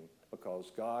shame,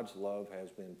 because God's love has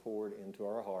been poured into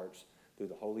our hearts through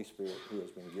the Holy Spirit who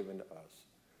has been given to us.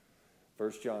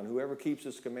 1 John, whoever keeps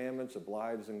his commandments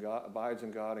abides in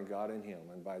God and God in him.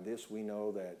 And by this we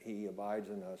know that he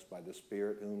abides in us by the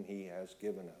Spirit whom he has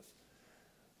given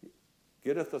us.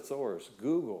 Get a thesaurus,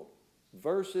 Google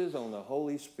verses on the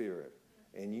Holy Spirit,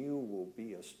 and you will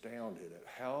be astounded at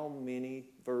how many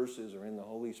verses are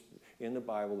in the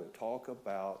Bible that talk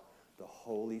about the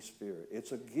Holy Spirit.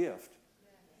 It's a gift.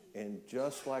 And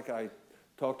just like I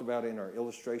talked about in our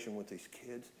illustration with these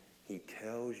kids, he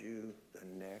tells you the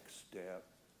next step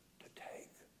to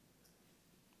take.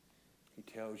 He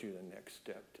tells you the next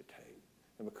step to take.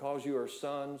 And because you are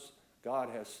sons, God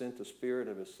has sent the Spirit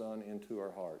of his Son into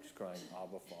our hearts, crying,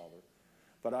 Abba, Father.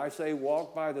 But I say,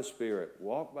 walk by the Spirit,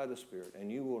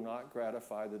 and you will not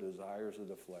gratify the desires of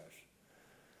the flesh.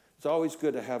 It's always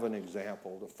good to have an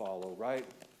example to follow, right?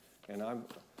 And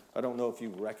I don't know if you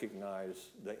recognize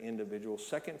the individual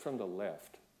second from the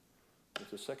left.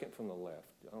 It's the second from the left.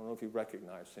 I don't know if you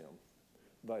recognize him,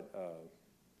 but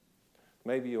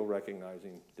maybe you'll recognize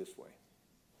him this way.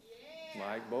 Yeah.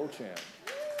 Mike Beauchamp.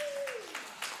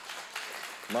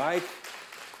 Mike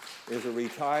is a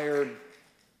retired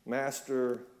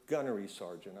master gunnery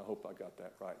sergeant. I hope I got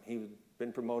that right. He's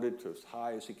been promoted to as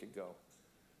high as he could go.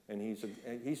 And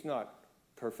he's not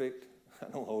perfect. I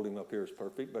don't hold him up here as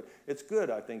perfect, but it's good,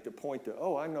 I think, to point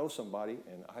to, I know somebody,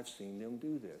 and I've seen them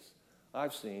do this.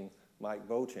 I've seen Mike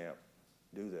Beauchamp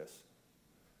do this.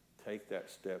 Take that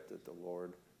step that the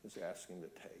Lord is asking to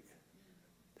take.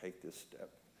 Take this step.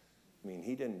 I mean,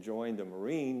 he didn't join the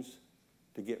Marines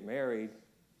to get married,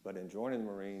 but in joining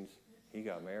the Marines, he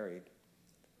got married.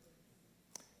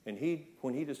 And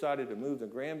when he decided to move to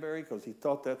Granbury, because he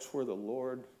thought that's where the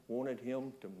Lord wanted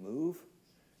him to move,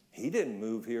 he didn't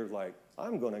move here like,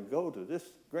 I'm going to go to this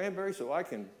Granbury so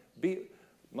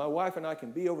my wife and I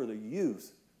can be over the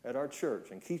youth at our church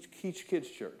and teach kids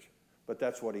church. But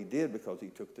that's what he did because he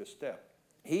took this step.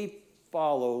 He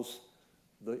follows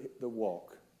the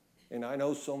walk. And I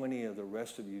know so many of the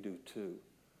rest of you do too.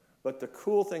 But the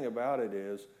cool thing about it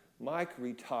is Mike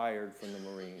retired from the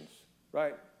Marines,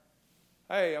 right?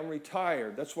 Hey, I'm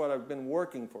retired. That's what I've been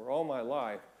working for all my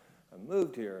life. I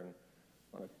moved here and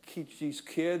I want to teach these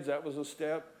kids. That was a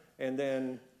step. And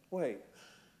then, wait,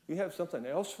 you have something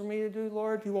else for me to do,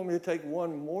 Lord? You want me to take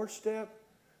one more step?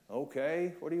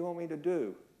 Okay, what do you want me to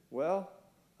do? Well,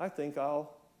 I think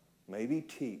I'll maybe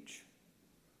teach.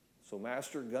 So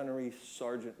Master Gunnery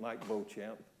Sergeant Mike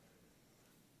Beauchamp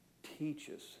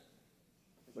teaches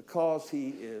because he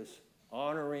is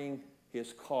honoring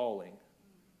his calling.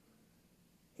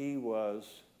 He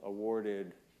was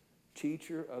awarded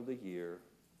Teacher of the Year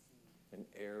and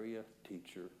Area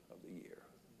Teacher of the Year.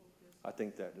 I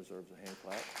think that deserves a hand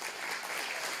clap.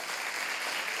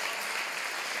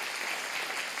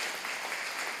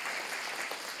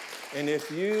 And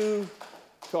if you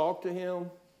talk to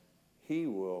him, he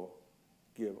will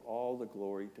give all the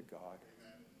glory to God.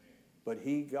 But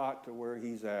he got to where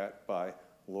he's at by,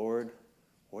 Lord,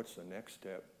 what's the next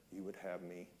step you would have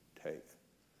me take?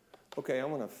 Okay, I'm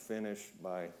going to finish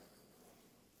by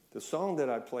the song that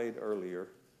I played earlier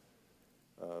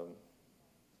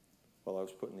while I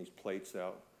was putting these plates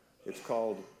out. It's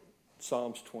called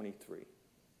Psalms 23.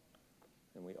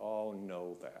 And we all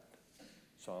know that.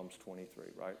 Psalms 23,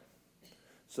 right?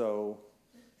 So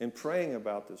in praying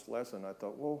about this lesson, I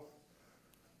thought, well,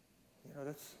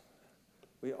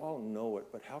 we all know it,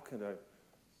 but how could I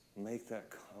make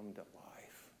that come to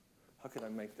life? How could I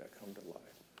make that come to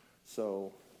life?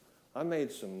 So I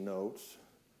made some notes,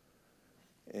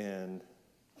 and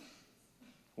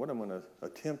what I'm going to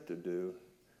attempt to do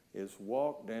is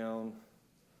walk down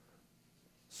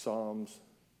Psalms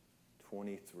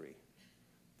 23,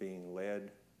 being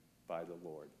led by the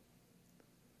Lord.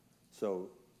 So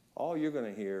all you're going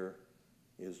to hear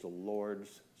is the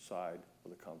Lord's side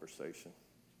of the conversation.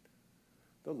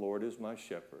 The Lord is my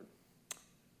shepherd.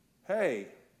 Hey,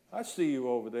 I see you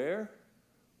over there.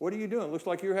 What are you doing? Looks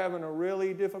like you're having a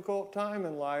really difficult time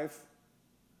in life.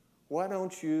 Why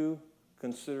don't you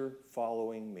consider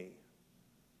following me?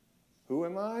 Who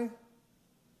am I?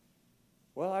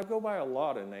 Well, I go by a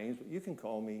lot of names, but you can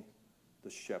call me the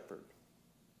shepherd.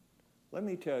 Let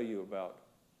me tell you about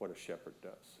what a shepherd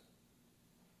does.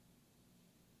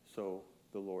 So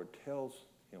the Lord tells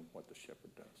him what the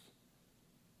shepherd does.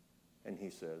 And he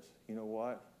says, you know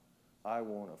what? I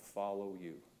want to follow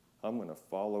you. I'm going to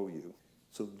follow you.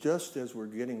 So just as we're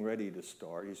getting ready to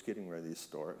start, he's getting ready to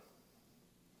start.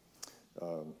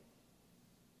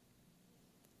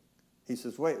 He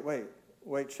says, wait,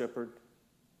 shepherd.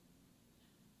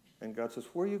 And God says,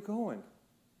 where are you going?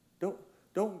 Don't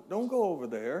go over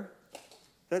there.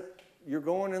 You're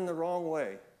going in the wrong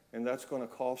way, and that's going to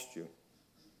cost you.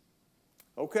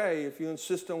 Okay, if you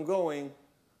insist on going,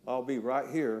 I'll be right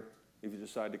here if you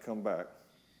decide to come back.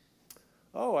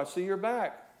 Oh, I see you're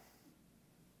back.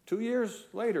 2 years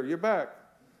later, you're back.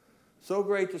 So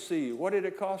great to see you. What did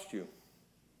it cost you?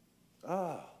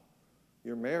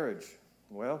 Your marriage.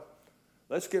 Well,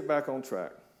 let's get back on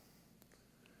track.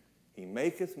 He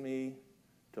maketh me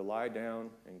to lie down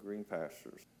in green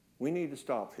pastures. We need to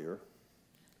stop here.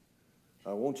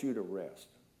 I want you to rest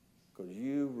because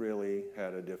you really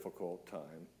had a difficult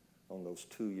time on those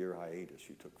 2-year hiatus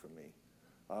you took from me.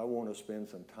 I want to spend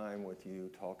some time with you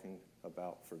talking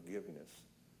about forgiveness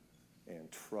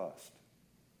and trust.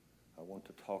 I want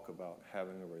to talk about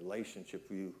having a relationship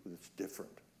with you that's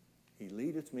different. He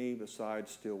leadeth me beside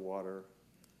still water.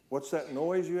 What's that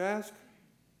noise, you ask?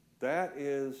 That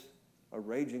is a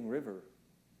raging river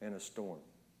and a storm.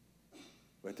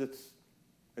 But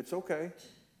it's okay.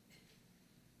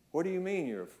 What do you mean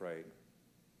you're afraid?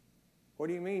 What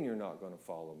do you mean you're not going to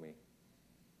follow me?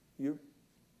 You're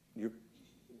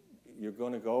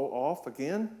going to go off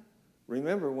again?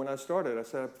 Remember, when I started, I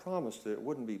said I promised that it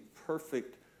wouldn't be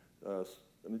perfect.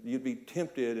 You'd be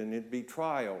tempted and it'd be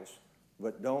trials,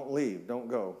 but don't leave, don't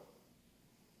go.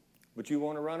 But you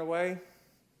want to run away?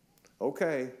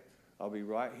 Okay, I'll be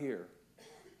right here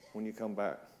when you come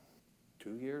back.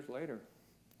 2 years later.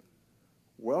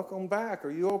 Welcome back.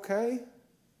 Are you okay?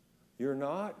 You're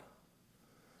not?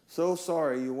 So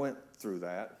sorry you went through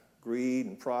that. Greed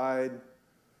and pride,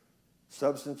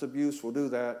 substance abuse will do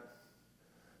that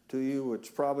to you,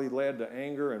 which probably led to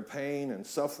anger and pain and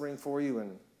suffering for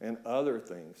you and other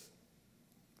things.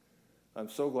 I'm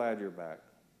so glad you're back.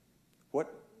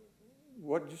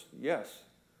 Yes,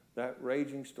 that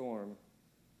raging storm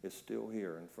is still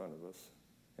here in front of us,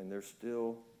 and there's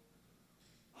still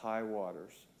high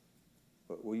waters.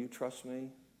 But will you trust me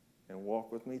and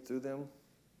walk with me through them?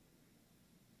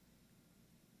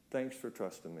 Thanks for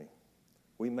trusting me.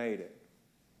 We made it.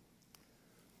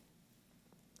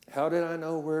 How did I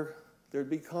know where there'd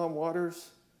be calm waters?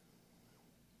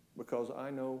 Because I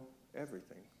know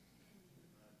everything.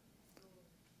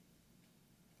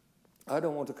 I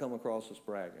don't want to come across as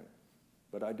bragging,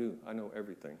 but I do. I know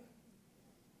everything.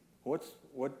 What'd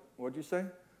you say?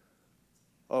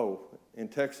 Oh, in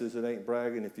Texas, it ain't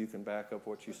bragging if you can back up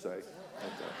what you say. Okay.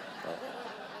 Right.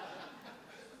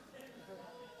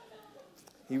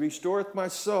 He restoreth my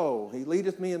soul. He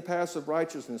leadeth me in paths of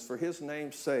righteousness for his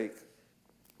name's sake.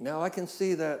 Now, I can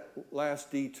see that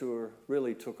last detour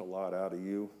really took a lot out of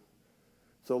you.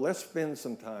 So let's spend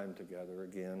some time together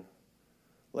again.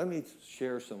 Let me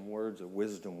share some words of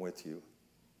wisdom with you.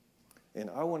 And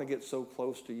I want to get so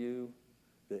close to you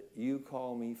that you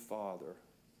call me Father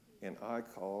and I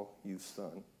call you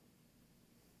Son.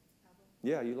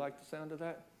 Yeah, you like the sound of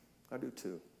that? I do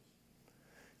too.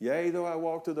 Yea, though I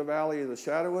walk through the valley of the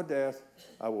shadow of death,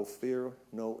 I will fear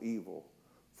no evil,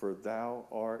 for thou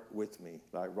art with me.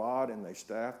 Thy rod and thy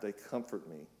staff, they comfort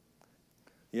me.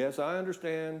 Yes, I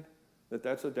understand that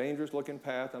that's a dangerous-looking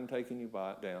path I'm taking you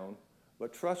down,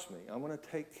 but trust me, I'm going to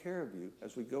take care of you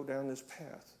as we go down this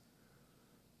path.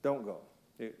 Don't go.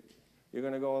 You're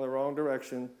going to go in the wrong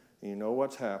direction, and you know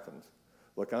what's happened.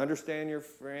 Look, I understand your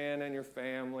friend and your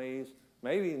families.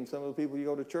 Maybe even some of the people you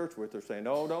go to church with are saying,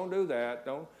 no, don't do that.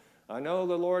 Don't. I know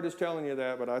the Lord is telling you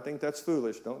that, but I think that's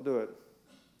foolish. Don't do it.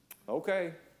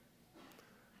 Okay.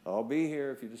 I'll be here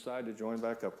if you decide to join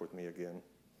back up with me again.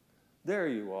 There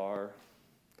you are.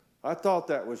 I thought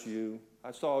that was you.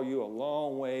 I saw you a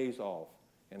long ways off,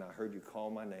 and I heard you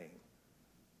call my name.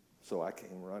 So I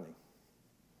came running.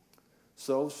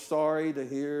 So sorry to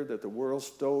hear that the world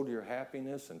stole your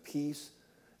happiness and peace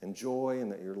and joy,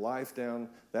 and that your life down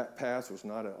that path was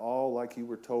not at all like you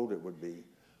were told it would be.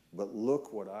 But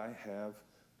look what I have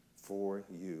for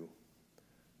you.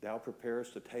 Thou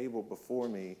preparest a table before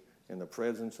me in the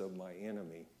presence of my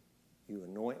enemy. You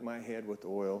anoint my head with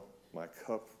oil, my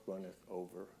cup runneth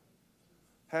over.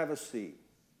 Have a seat,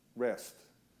 rest,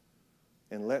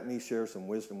 and let me share some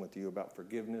wisdom with you about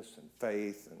forgiveness and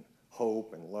faith and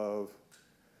hope and love.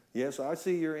 Yes, I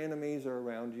see your enemies are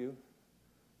around you,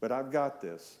 but I've got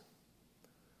this.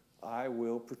 I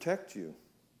will protect you.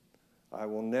 I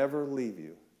will never leave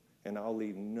you, and I'll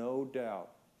leave no doubt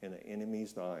in the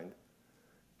enemy's mind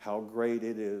how great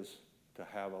it is to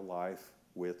have a life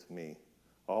with me.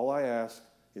 All I ask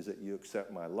is that you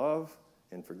accept my love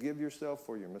and forgive yourself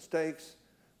for your mistakes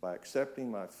by accepting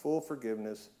my full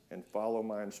forgiveness and follow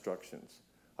my instructions.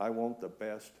 I want the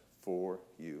best for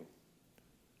you.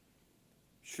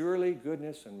 Surely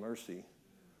goodness and mercy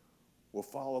will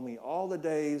follow me all the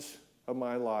days of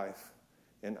my life,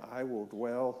 and I will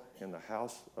dwell in the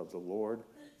house of the Lord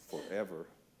forever.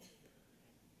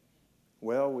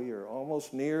 Well, we are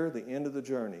almost near the end of the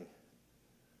journey.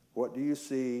 What do you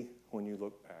see when you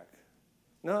look back?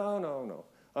 No.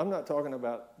 I'm not talking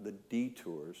about the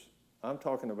detours. I'm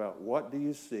talking about what do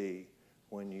you see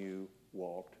when you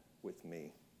walked with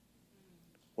me?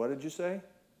 What did you say?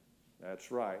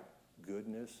 That's right,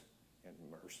 goodness and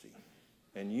mercy.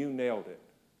 And you nailed it.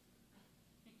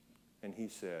 And he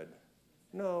said,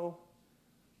 no,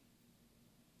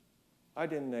 I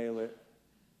didn't nail it.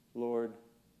 Lord,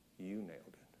 you nailed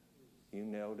it. You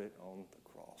nailed it on the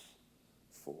cross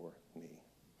for me.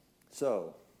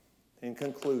 So, in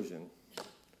conclusion,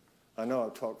 I know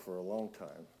I've talked for a long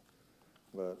time,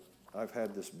 but I've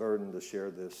had this burden to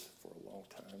share this for a long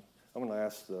time. I'm going to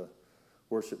ask the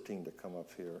worship team to come up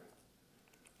here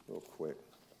real quick,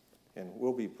 and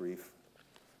we'll be brief,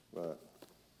 but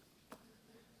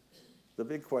the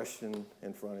big question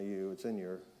in front of you, it's in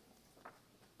your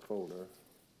folder,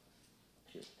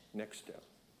 next step.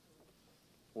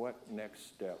 What next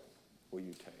step will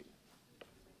you take?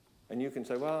 And you can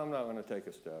say, well, I'm not going to take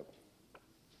a step.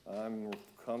 I'm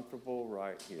comfortable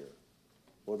right here.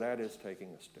 Well, that is taking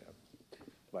a step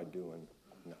by doing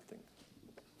nothing.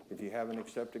 If you haven't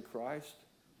accepted Christ,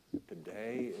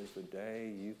 today is the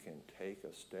day you can take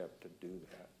a step to do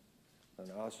that.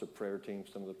 And I'll ask the prayer team,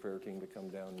 some of the prayer team to come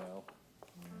down now.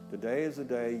 Today is the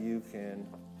day you can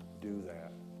do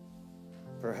that.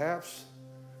 Perhaps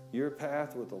your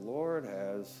path with the Lord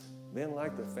has been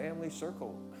like the family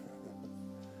circle.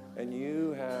 And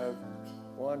you have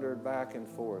wandered back and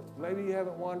forth. Maybe you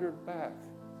haven't wandered back,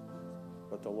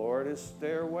 but the Lord is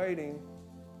there waiting.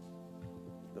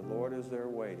 The Lord is there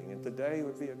waiting. And today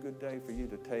would be a good day for you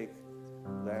to take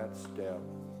that step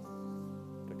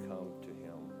to come to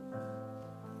Him.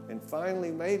 And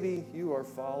finally, maybe you are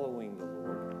following the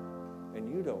Lord and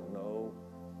you don't know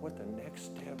what the next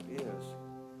step is.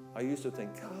 I used to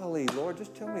think, golly, Lord,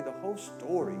 just tell me the whole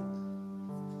story.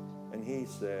 And He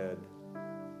said,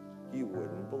 you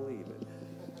wouldn't believe it.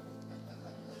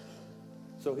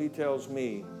 So He tells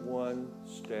me one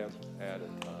step at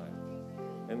a time.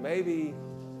 And maybe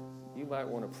you might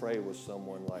want to pray with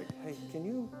someone like, hey, can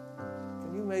you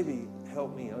maybe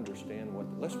help me understand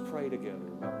let's pray together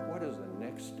about what is the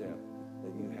next step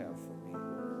that you have for me.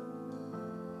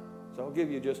 So I'll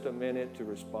give you just a minute to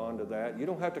respond to that. You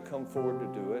don't have to come forward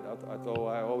to do it. Although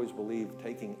I always believe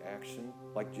taking action,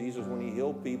 like Jesus when He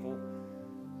healed people,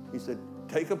 He said,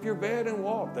 take up your bed and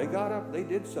walk. They got up, they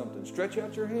did something. Stretch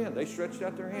out your hand. They stretched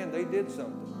out their hand, they did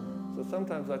something. So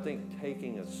sometimes I think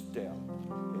taking a step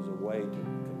is a way to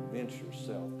convince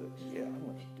yourself that, yeah, I'm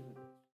going to do